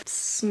really want to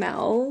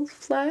smell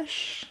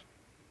flesh.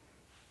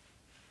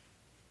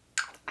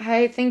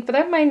 I think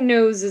that my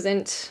nose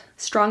isn't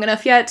strong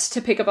enough yet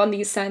to pick up on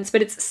these scents,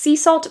 but it's sea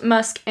salt,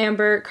 musk,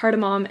 amber,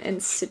 cardamom,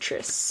 and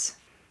citrus.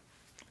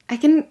 I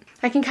can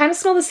kind of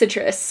smell the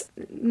citrus,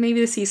 maybe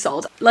the sea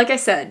salt. Like I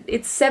said,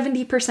 it's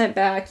 70%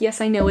 back.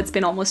 Yes, I know it's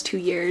been almost 2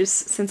 years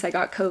since I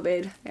got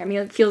COVID. I mean,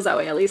 it feels that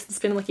way at least. It's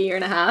been like a year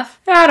and a half.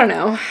 I don't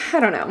know.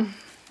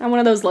 I'm one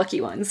of those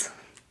lucky ones.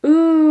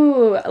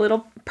 Ooh, a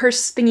little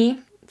purse thingy.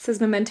 It says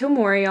Memento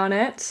Mori on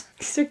it.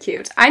 These are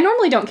cute. I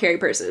normally don't carry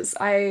purses.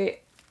 I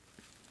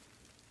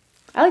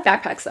like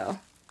backpacks though.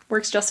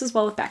 Works just as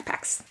well with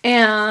backpacks.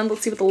 And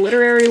let's see what the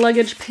literary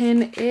luggage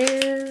pin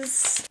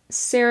is.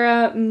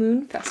 Sarah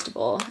Moon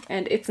Festival,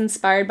 and it's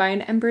inspired by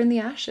an ember in the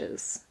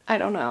ashes. I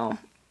don't know.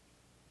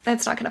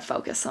 That's not gonna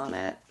focus on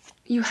it.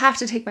 You have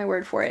to take my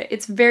word for it.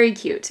 It's very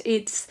cute.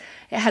 It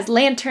has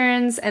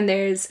lanterns, and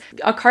there's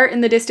a cart in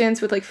the distance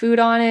with like food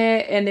on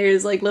it, and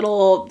there's like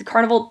little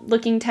carnival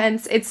looking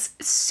tents. It's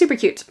super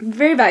cute,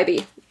 very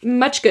vibey,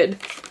 much good.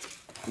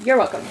 You're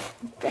welcome.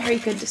 Very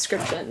good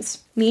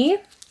descriptions. Me?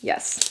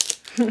 Yes.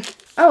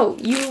 Oh,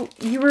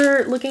 you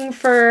were looking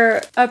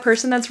for a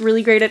person that's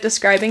really great at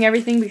describing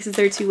everything because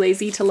they're too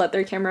lazy to let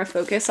their camera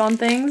focus on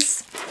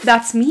things?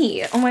 That's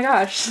me. Oh my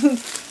gosh.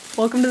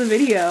 Welcome to the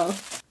video.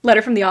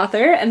 Letter from the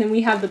author, and then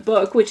we have the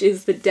book, which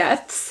is The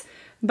Deaths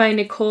by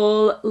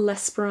Nicole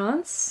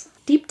L'Esperance.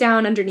 Deep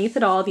down underneath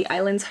it all, the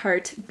island's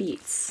heart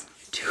beats.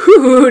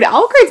 Dude,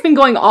 Owlcrate's been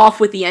going off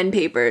with the end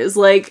papers.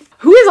 Like,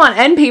 who is on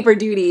end paper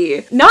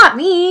duty? Not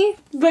me,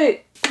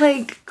 but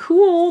like,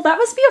 cool. That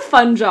must be a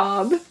fun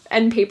job.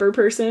 End paper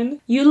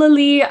person.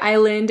 Eulalie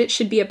Island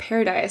should be a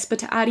paradise, but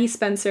to Addie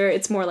Spencer,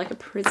 it's more like a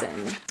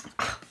prison.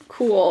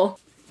 Cool.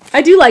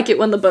 I do like it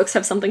when the books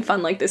have something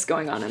fun like this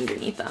going on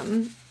underneath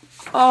them.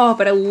 Oh,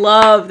 but I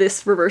love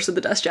this reverse of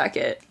the dust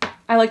jacket.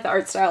 I like the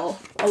art style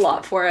a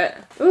lot for it.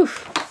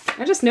 Oof.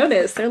 I just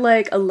noticed they're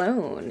like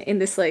alone in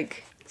this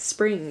like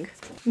spring.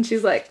 And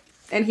she's like,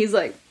 and he's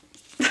like,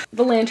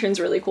 the lantern's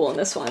really cool in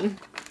this one.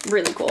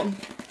 Really cool.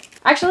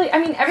 Actually, I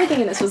mean, everything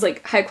in this was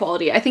like high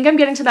quality. I think I'm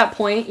getting to that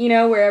point, you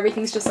know, where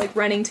everything's just like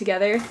running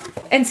together.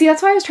 And see,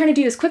 that's why I was trying to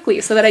do this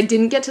quickly, so that I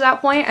didn't get to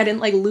that point. I didn't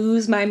like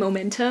lose my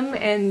momentum,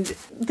 and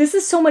this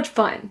is so much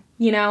fun,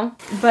 you know?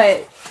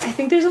 But I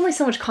think there's only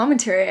so much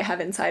commentary I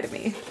have inside of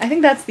me. I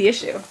think that's the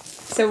issue.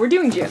 So we're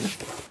doing June.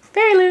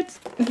 Fairyloot.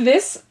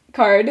 This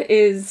card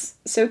is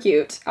so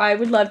cute. I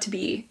would love to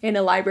be in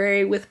a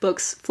library with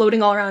books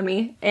floating all around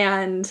me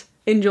and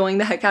enjoying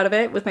the heck out of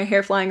it with my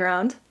hair flying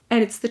around.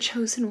 And it's The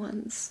Chosen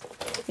Ones.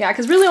 Yeah,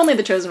 because really only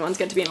the chosen ones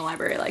get to be in a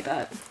library like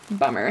that.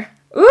 Bummer.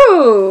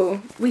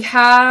 Ooh, we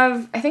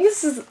have, I think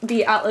this is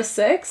the Atlas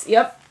 6.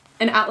 Yep,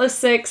 an Atlas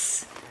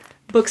 6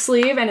 book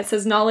sleeve, and it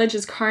says, knowledge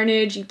is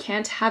carnage, you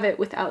can't have it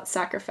without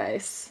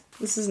sacrifice.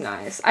 This is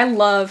nice. I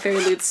love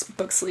Fairyloot's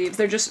book sleeves.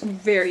 They're just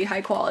very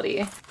high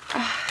quality.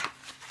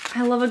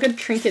 I love a good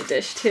trinket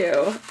dish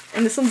too.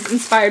 And this one's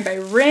inspired by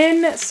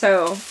Rin,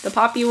 so the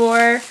Poppy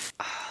War.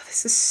 Oh,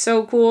 this is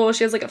so cool.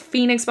 She has like a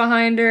phoenix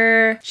behind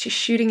her. She's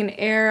shooting an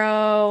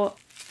arrow.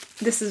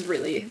 This is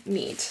really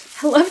neat.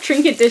 I love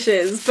trinket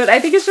dishes, but I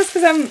think it's just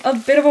because I'm a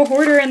bit of a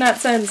hoarder in that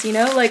sense, you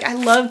know? Like, I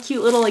love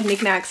cute little like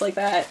knickknacks like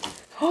that.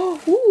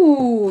 Oh,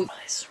 ooh.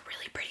 This is a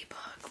really pretty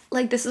book.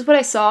 Like, this is what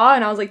I saw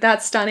and I was like,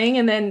 that's stunning.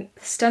 And then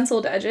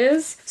stenciled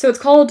edges. So it's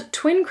called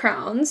Twin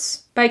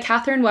Crowns by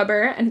Catherine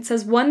Weber, and it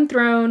says 1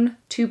 throne,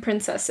 2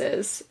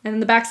 princesses. And then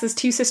the back says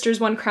 2 sisters,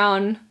 1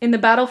 crown. In the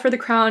battle for the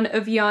crown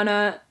of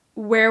Yana,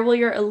 where will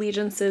your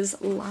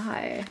allegiances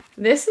lie?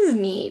 This is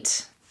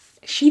neat.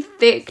 She's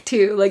thick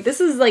too. Like,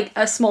 this is like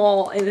a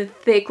small and a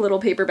thick little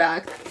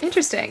paperback.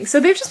 Interesting. So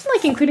they've just been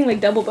like including like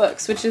double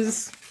books, which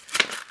is,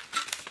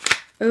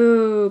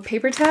 oh,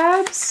 paper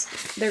tabs.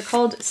 They're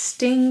called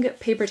Sting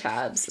paper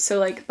tabs. So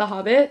like The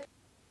Hobbit.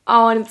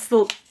 Oh, and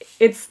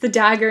it's the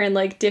dagger in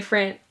like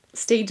different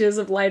stages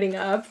of lighting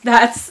up.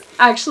 That's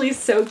actually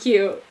so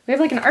cute. We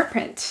have like an art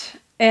print,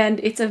 and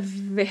it's a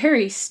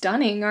very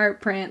stunning art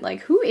print.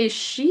 Like, who is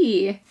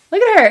she?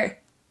 Look at her.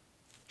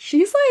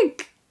 She's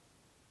like,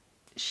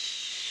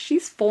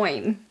 she's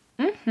fine.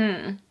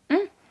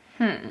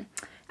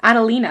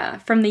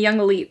 Adelina from the Young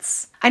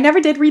Elites. I never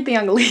did read the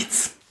Young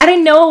Elites. I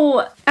didn't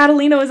know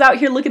Adelina was out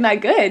here looking that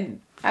good.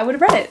 I would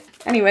have read it.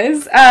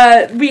 Anyways,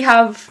 we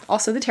have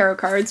also the tarot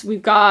cards.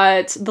 We've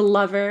got the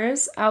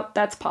Lovers out.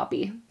 That's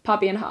Poppy.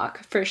 Poppy and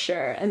Hawk, for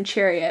sure. And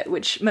Chariot,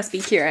 which must be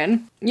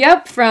Kieran.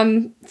 Yep,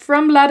 from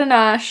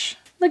Ladanash.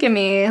 Look at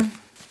me.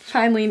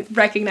 Finally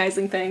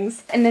recognizing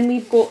things. And then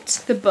we've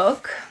got the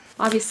book.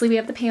 Obviously, we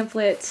have the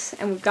pamphlet,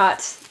 and we've got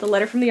the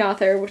letter from the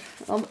author.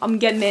 I'm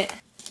getting it.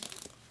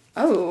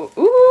 Oh,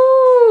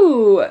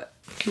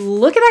 ooh!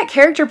 Look at that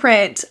character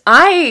print.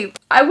 I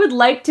would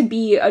like to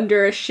be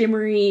under a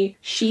shimmery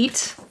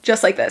sheet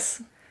just like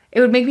this. It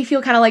would make me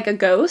feel kind of like a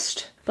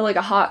ghost, but like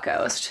a hot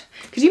ghost.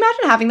 Could you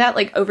imagine having that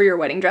like over your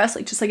wedding dress?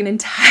 Like just like an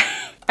entire...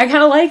 I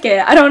kind of like it.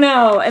 I don't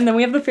know. And then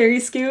we have the fairy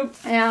scoop,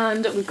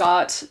 and we've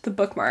got the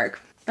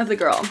bookmark of the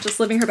girl just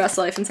living her best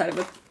life inside of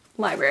a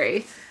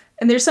library.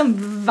 And there's some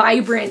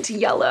vibrant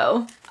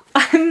yellow.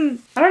 I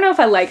don't know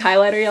if I like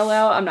highlighter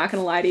yellow. I'm not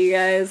gonna lie to you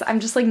guys. I'm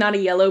just like not a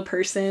yellow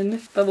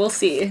person, but we'll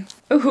see.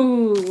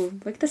 Ooh,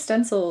 look at the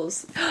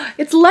stencils.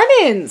 It's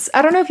lemons.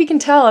 I don't know if you can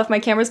tell if my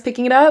camera's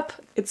picking it up.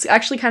 It's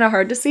actually kind of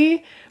hard to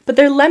see, but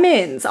they're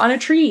lemons on a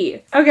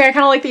tree. Okay, I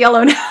kind of like the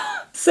yellow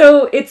now.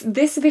 So it's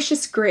This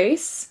Vicious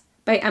Grace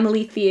by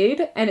Emily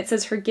Theed, and it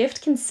says her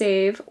gift can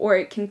save or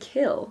it can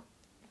kill.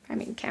 I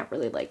mean, can't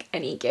really like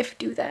any gift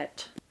do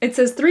that. It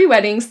says 3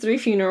 weddings, 3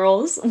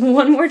 funerals,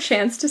 1 more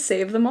chance to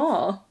save them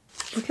all.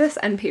 Look at this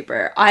end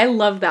paper. I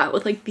love that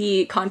with like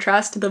the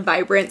contrast to the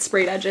vibrant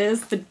sprayed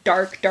edges, the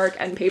dark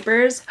end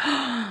papers.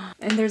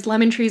 And there's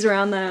lemon trees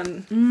around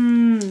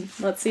them.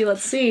 Let's see,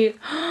 let's see.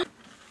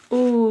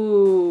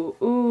 Ooh,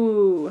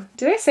 ooh.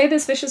 Did I say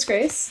This Vicious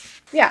Grace?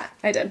 Yeah,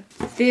 I did.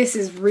 This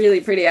is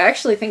really pretty. I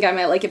actually think I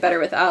might like it better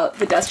without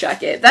the dust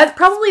jacket. That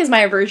probably is my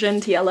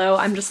aversion to yellow.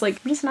 I'm just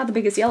not the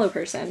biggest yellow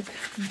person,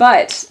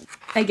 but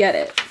I get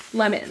it.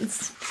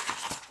 Lemons.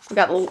 We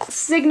got a little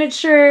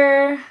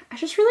signature. I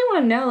just really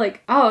want to know,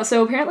 like, oh,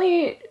 so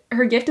apparently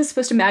her gift is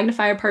supposed to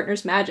magnify a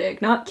partner's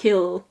magic, not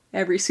kill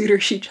every suitor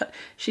she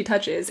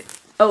touches.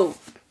 Oh,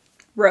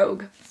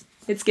 Rogue.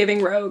 It's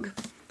giving Rogue.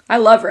 I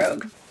love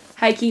Rogue.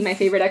 High key, my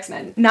favorite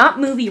X-Men. Not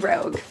movie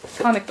Rogue.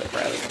 Comic book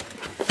Rogue.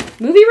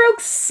 Movie Rogue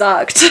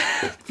sucked.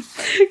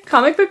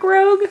 Comic book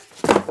Rogue,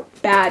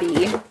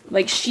 baddie.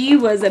 Like, she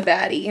was a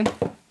baddie.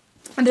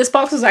 And this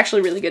box was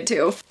actually really good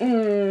too.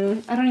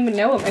 I don't even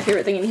know what my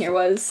favorite thing in here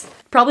was.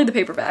 Probably the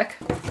paperback,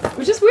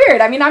 which is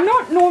weird. I mean, I'm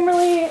not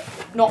normally.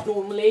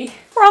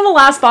 We're on the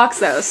last box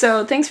though,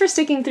 so thanks for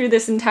sticking through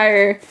this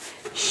entire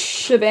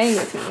shebang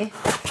with me.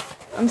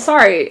 I'm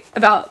sorry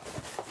about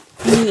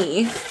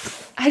me.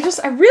 I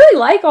really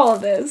like all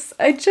of this.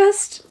 I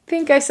just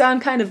think I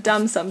sound kind of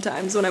dumb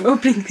sometimes when I'm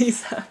opening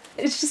these up.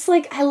 It's just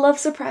like, I love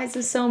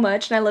surprises so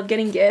much and I love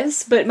getting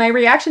gifts, but my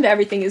reaction to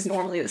everything is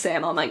normally the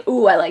same. I'm like,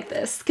 ooh, I like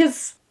this.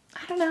 Because,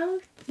 I don't know,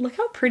 look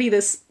how pretty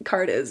this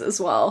card is as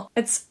well.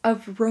 It's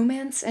of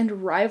romance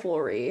and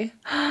rivalry.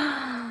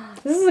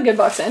 This is a good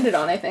box to end it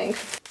on, I think.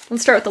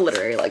 Let's start with the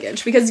literary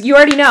luggage, because you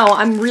already know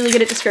I'm really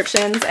good at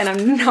descriptions and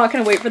I'm not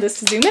gonna wait for this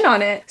to zoom in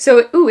on it.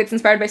 So, ooh, it's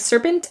inspired by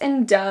Serpent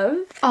and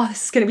Dove. Oh,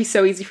 this is gonna be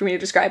so easy for me to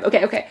describe.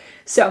 Okay.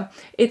 So,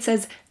 it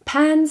says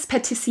Pans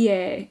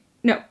Patissier.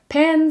 No,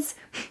 Pans,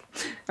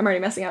 I'm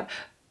already messing up.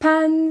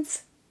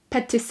 Pans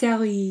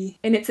Patisserie.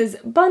 And it says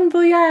Bon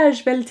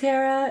Voyage,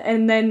 Belterra.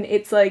 And then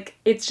it's like,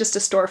 it's just a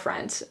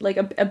storefront, like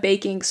a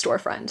baking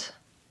storefront.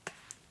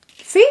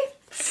 See?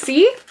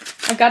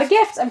 I've got a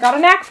gift. I've got a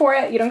knack for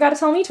it. You don't gotta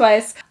tell me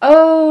twice.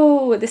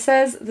 Oh, this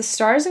says, the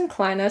stars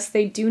incline us,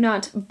 they do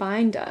not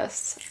bind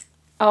us.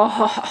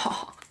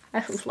 Oh,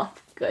 I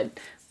love good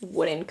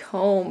wooden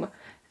comb.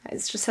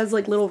 It just has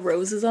like little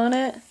roses on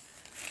it.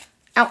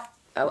 Ow.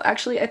 Oh,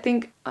 actually, I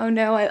think, oh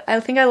no, I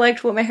think I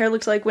liked what my hair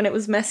looked like when it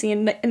was messy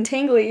and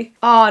tangly.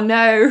 Oh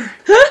no.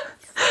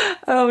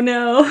 Oh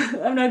no.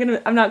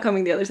 I'm not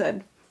combing the other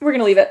side. We're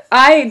gonna leave it.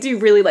 I do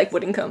really like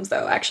wooden combs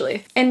though,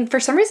 actually. And for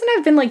some reason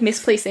I've been like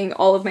misplacing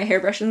all of my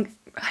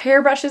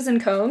hairbrushes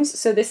and combs,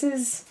 so this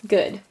is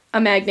good.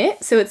 A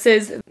magnet, so it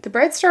says, the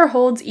bright star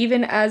holds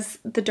even as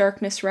the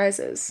darkness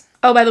rises.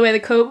 Oh, by the way, the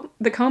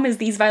comb is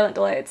These Violent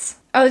Delights.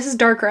 Oh, this is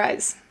Dark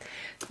Rise.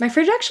 My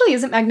fridge actually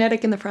isn't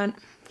magnetic in the front.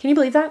 Can you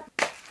believe that?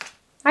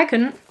 I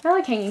couldn't. I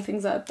like hanging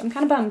things up. I'm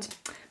kind of bummed,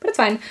 but it's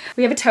fine.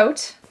 We have a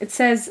tote. It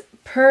says,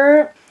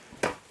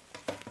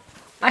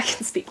 I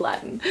can speak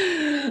Latin.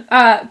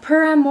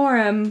 Per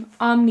amorem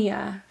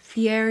omnia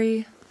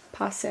fieri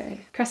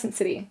passe. Crescent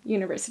City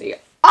University.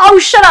 Oh,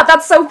 shut up!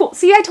 That's so cool!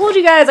 See, I told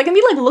you guys, I can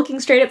be like looking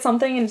straight at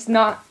something and just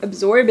not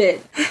absorb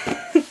it.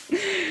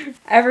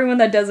 Everyone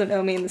that doesn't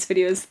know me in this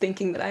video is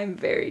thinking that I'm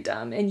very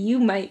dumb, and you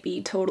might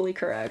be totally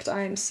correct.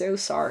 I am so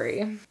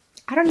sorry.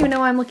 I don't even know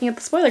why I'm looking at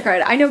the spoiler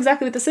card. I know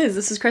exactly what this is.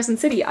 This is Crescent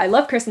City. I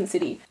love Crescent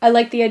City. I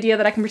like the idea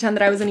that I can pretend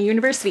that I was in a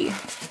university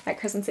at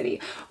Crescent City.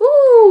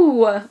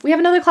 Ooh, we have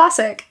another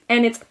classic,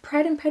 and it's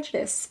Pride and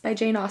Prejudice by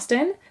Jane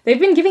Austen. They've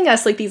been giving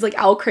us like these like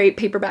Owlcrate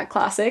paperback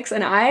classics,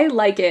 and I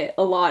like it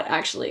a lot,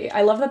 actually.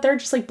 I love that they're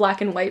just like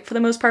black and white for the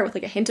most part with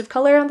like a hint of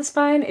color on the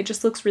spine. It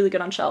just looks really good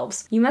on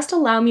shelves. You must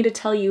allow me to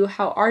tell you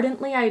how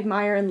ardently I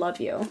admire and love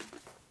you.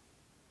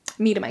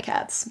 Me to my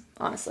cats,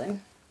 honestly.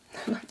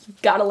 You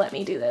gotta let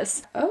me do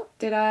this. Oh,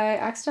 did I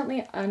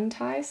accidentally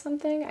untie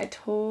something? I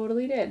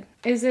totally did.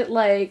 Is it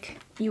like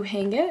you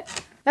hang it?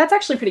 That's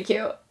actually pretty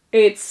cute.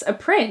 It's a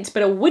print,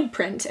 but a wood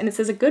print, and it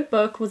says a good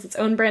book was its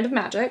own brand of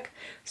magic.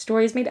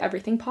 Stories made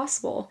everything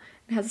possible.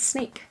 It has a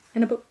snake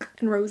and a book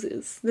and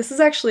roses. This is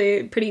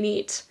actually pretty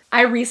neat.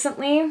 I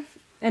recently,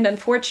 and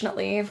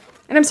unfortunately,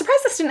 and I'm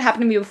surprised this didn't happen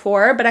to me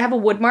before, but I have a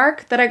wood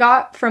mark that I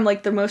got from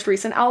like the most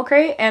recent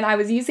Owlcrate, and I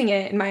was using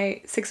it in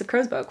my Six of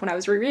Crows book when I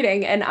was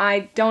rereading, and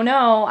I don't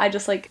know, I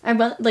just like, I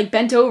went, like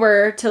bent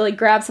over to like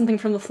grab something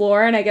from the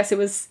floor, and I guess it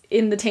was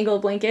in the tangle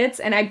of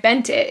blankets, and I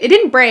bent it. It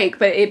didn't break,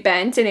 but it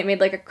bent, and it made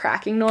like a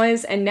cracking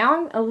noise, and now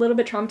I'm a little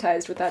bit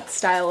traumatized with that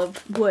style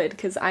of wood,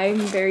 because I'm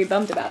very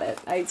bummed about it.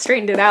 I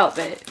straightened it out,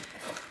 but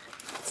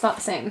it's not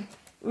the same.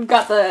 We've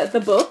got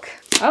the book.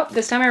 Oh,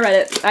 this time I read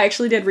it. I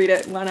actually did read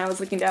it when I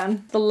was looking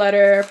down. The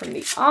letter from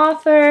the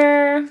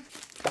author.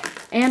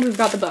 And we've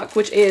got the book,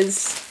 which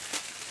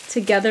is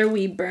Together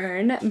We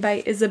Burn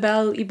by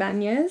Isabel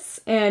Ibanez.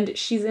 And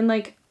she's in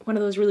like one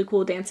of those really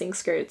cool dancing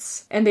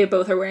skirts. And they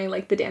both are wearing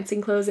like the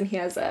dancing clothes, and he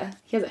has a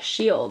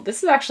shield.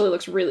 This actually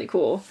looks really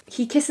cool.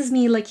 He kisses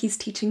me like he's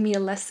teaching me a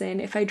lesson.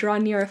 If I draw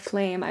near a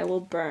flame, I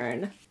will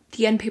burn.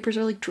 The end papers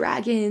are like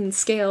dragons,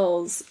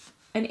 scales.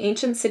 An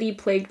ancient city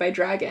plagued by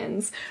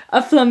dragons.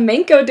 A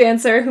flamenco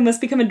dancer who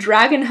must become a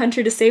dragon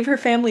hunter to save her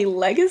family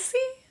legacy?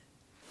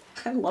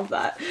 I love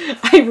that.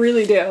 I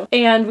really do.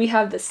 And we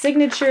have the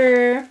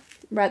signature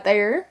right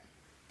there.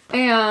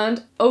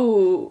 And,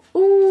 oh,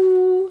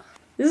 ooh,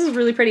 this is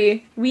really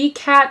pretty. We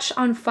catch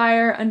on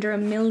fire under a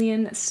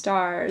million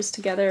stars.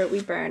 Together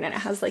we burn. And it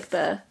has like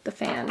the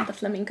fan, the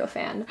flamenco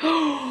fan.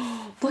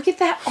 Look at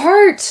that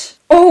art.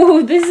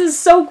 Oh, this is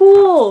so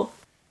cool.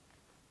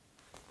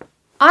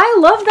 I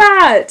love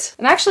that!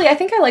 And actually, I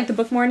think I like the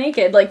book more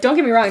naked. Like, don't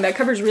get me wrong, that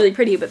cover's really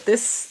pretty, but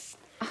this,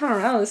 I don't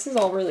know, this is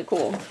all really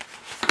cool.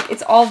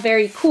 It's all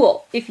very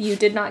cool, if you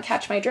did not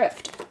catch my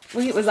drift.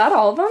 Wait, was that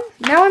all of them?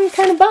 Now I'm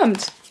kind of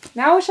bummed.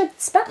 Now I wish I'd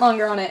spent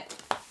longer on it.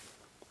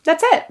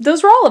 That's it.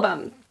 Those were all of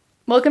them.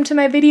 Welcome to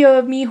my video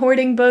of me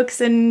hoarding books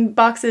and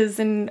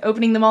boxes and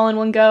opening them all in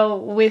one go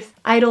with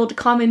idled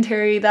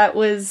commentary that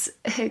was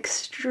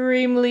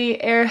extremely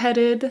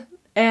airheaded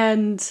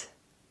and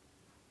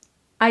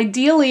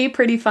ideally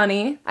pretty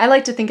funny. I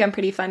like to think I'm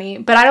pretty funny,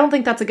 but I don't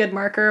think that's a good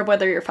marker of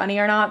whether you're funny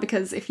or not,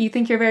 because if you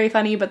think you're very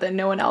funny but then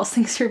no one else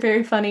thinks you're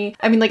very funny,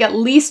 I mean, like, at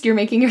least you're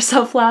making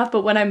yourself laugh,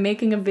 but when I'm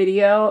making a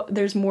video,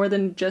 there's more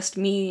than just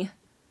me.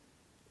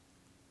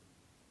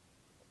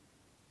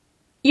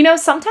 You know,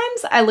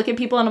 sometimes I look at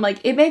people and I'm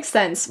like, it makes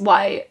sense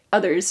why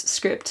others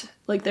script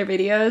like their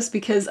videos,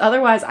 because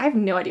otherwise I have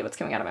no idea what's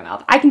coming out of my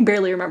mouth. I can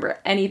barely remember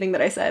anything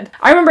that I said.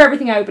 I remember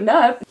everything I opened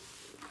up.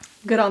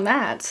 Good on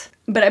that.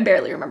 But I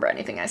barely remember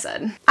anything I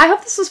said. I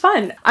hope this was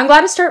fun. I'm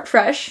glad to start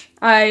fresh.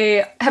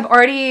 I have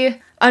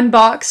already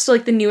unboxed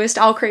like the newest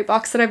Owlcrate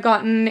box that I've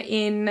gotten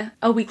in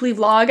a weekly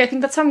vlog. I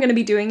think that's how I'm going to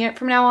be doing it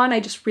from now on. I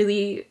just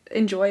really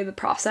enjoy the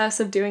process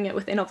of doing it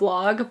within a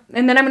vlog.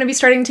 And then I'm going to be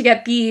starting to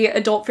get the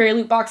adult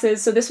Fairyloot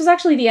boxes. So this was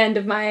actually the end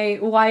of my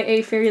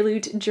YA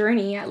Fairyloot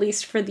journey, at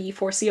least for the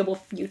foreseeable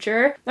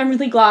future. I'm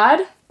really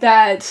glad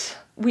that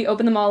we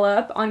open them all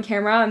up on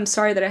camera. I'm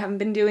sorry that I haven't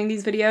been doing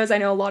these videos. I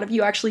know a lot of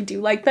you actually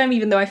do like them,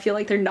 even though I feel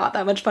like they're not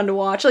that much fun to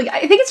watch. Like,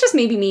 I think it's just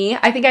maybe me.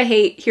 I think I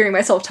hate hearing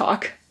myself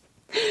talk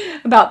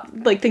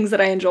about like things that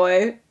I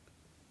enjoy.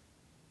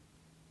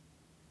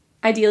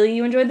 Ideally,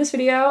 you enjoyed this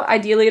video.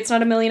 Ideally, it's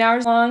not a million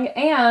hours long.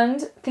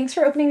 And thanks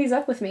for opening these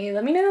up with me.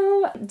 Let me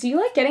know, do you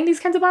like getting these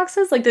kinds of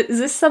boxes? Like, is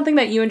this something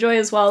that you enjoy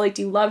as well? Like,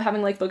 do you love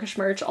having like bookish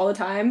merch all the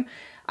time?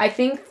 I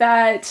think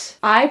that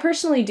I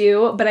personally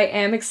do, but I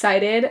am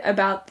excited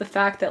about the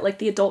fact that like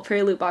the adult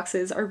Fairyloot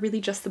boxes are really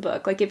just the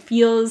book. Like it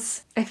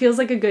feels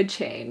like a good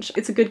change.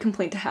 It's a good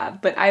complaint to have,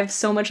 but I have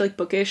so much like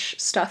bookish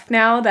stuff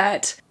now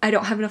that I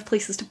don't have enough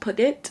places to put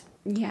it.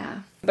 Yeah.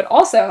 But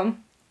also,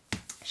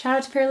 shout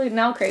out to Fairyloot and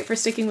Owlcrate for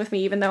sticking with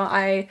me even though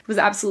I was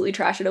absolutely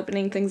trash at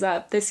opening things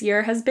up. This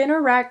year has been a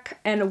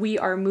wreck and we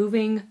are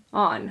moving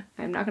on.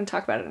 I'm not going to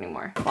talk about it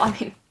anymore. Well, I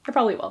mean, I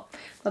probably will.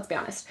 Let's be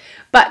honest.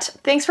 But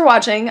thanks for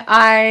watching.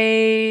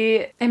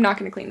 I am not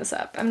going to clean this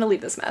up. I'm going to leave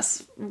this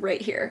mess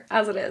right here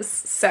as it is.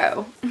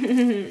 So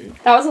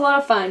that was a lot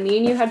of fun. Me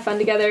and you had fun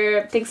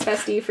together. Thanks,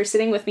 Festy, for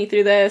sitting with me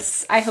through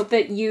this. I hope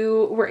that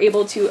you were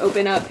able to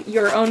open up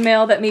your own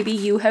mail that maybe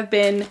you have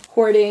been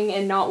hoarding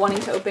and not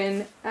wanting to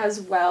open as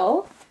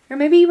well. Or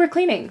maybe you were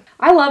cleaning.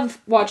 I love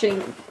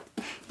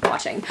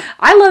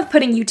I love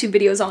putting YouTube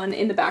videos on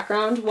in the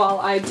background while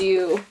I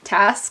do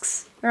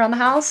tasks around the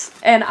house,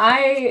 and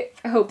I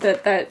hope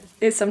that that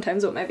is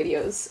sometimes what my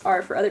videos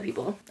are for other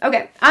people.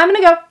 Okay, I'm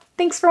gonna go.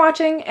 Thanks for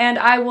watching, and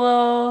I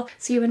will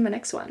see you in my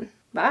next one.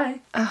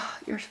 Bye. Oh,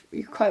 you're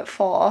quite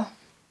full.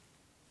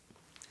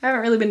 I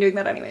haven't really been doing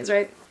that anyways,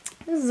 right?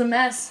 This is a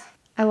mess.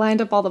 I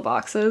lined up all the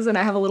boxes, and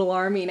I have a little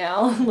army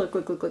now. Look,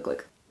 look, look, look,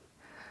 look.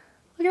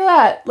 Look at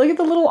that. Look at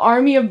the little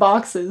army of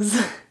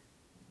boxes.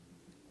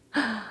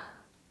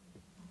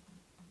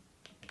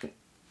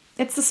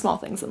 It's the small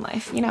things in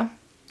life, you know?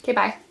 Okay,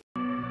 bye.